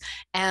scientists?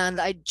 And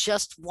I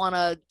just want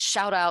to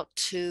shout out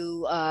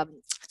to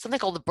something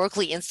called the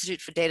Berkeley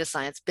Institute for Data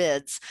Science,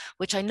 BIDS,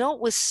 which I know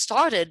was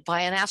started by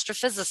an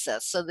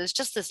astrophysicist. So there's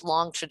just this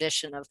long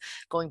tradition of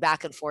going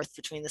back and forth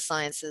between the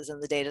sciences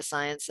and the data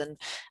science. And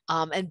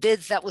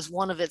BIDS, that was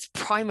one of its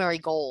primary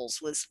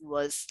goals,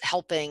 was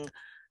helping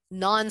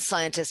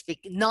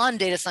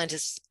non-data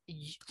scientists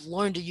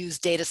learn to use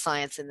data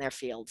science in their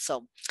field.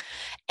 So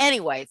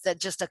anyway, that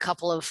just a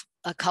couple of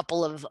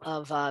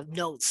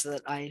notes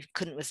that I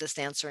couldn't resist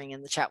answering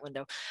in the chat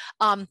window.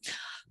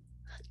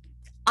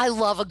 I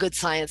love a good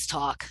science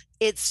talk.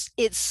 It's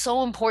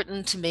so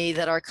important to me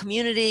that our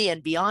community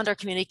and beyond our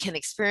community can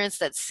experience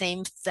that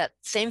same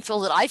feel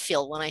that I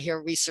feel when I hear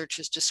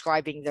researchers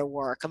describing their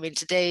work. I mean,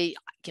 today,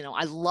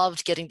 I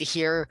loved getting to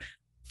hear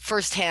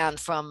firsthand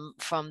from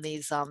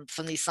these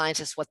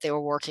scientists what they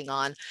were working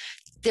on.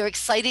 They're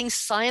exciting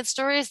science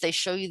stories. They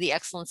show you the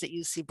excellence at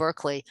UC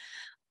Berkeley.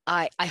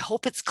 I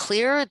hope it's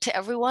clear to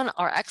everyone,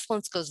 our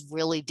excellence goes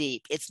really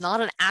deep. It's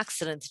not an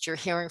accident that you're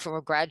hearing from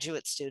a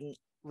graduate student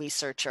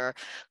researcher.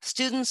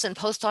 Students and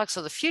postdocs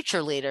are the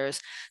future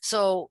leaders.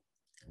 So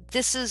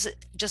this is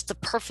just the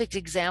perfect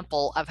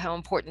example of how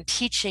important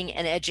teaching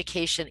and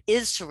education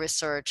is to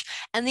research,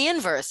 and the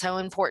inverse, how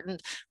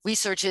important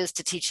research is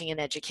to teaching and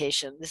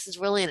education. This is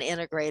really an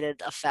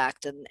integrated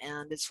effect, and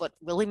it's what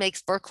really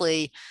makes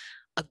Berkeley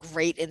a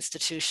great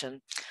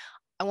institution.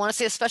 I want to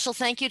say a special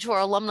thank you to our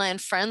alumni and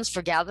friends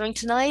for gathering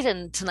tonight.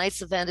 And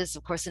tonight's event is,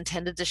 of course,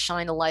 intended to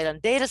shine a light on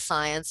data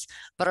science,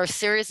 but our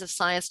series of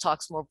science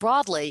talks more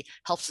broadly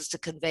helps us to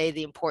convey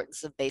the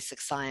importance of basic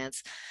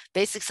science.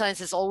 Basic science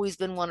has always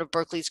been one of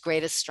Berkeley's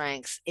greatest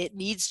strengths. It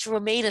needs to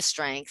remain a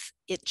strength.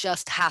 It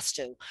just has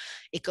to.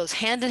 It goes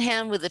hand in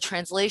hand with the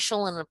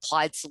translational and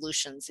applied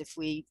solutions. If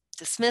we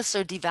dismiss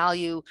or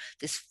devalue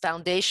this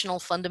foundational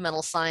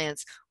fundamental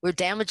science, we're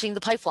damaging the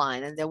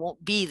pipeline and there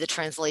won't be the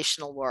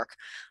translational work.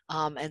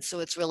 And so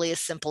it's really as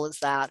simple as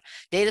that.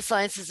 Data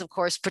science is, of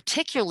course,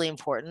 particularly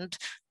important.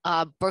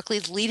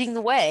 Berkeley's leading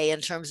the way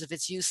in terms of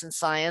its use in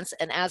science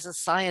and as a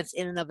science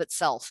in and of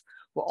itself.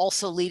 We're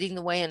also leading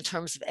the way in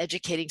terms of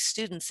educating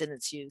students in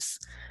its use.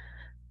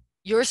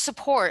 Your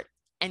support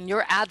and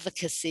your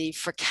advocacy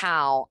for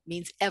Cal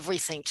means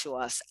everything to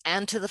us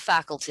and to the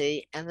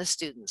faculty and the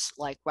students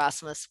like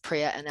Rasmus,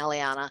 Priya, and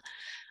Ellianna,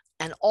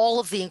 and all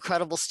of the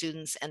incredible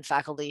students and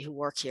faculty who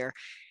work here.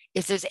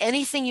 If there's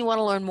anything you want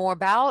to learn more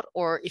about,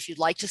 or if you'd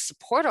like to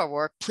support our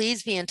work,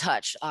 please be in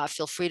touch.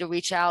 Feel free to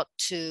reach out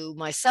to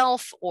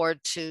myself or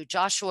to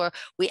Joshua.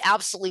 We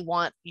absolutely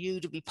want you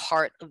to be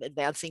part of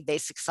advancing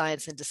basic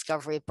science and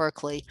discovery at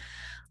Berkeley.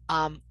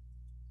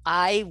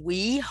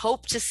 We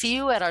hope to see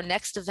you at our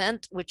next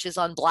event, which is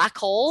on black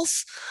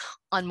holes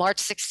on March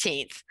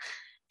 16th.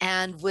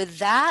 And with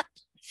that,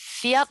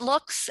 fiat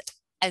lux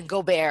and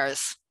go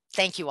Bears.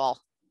 Thank you all.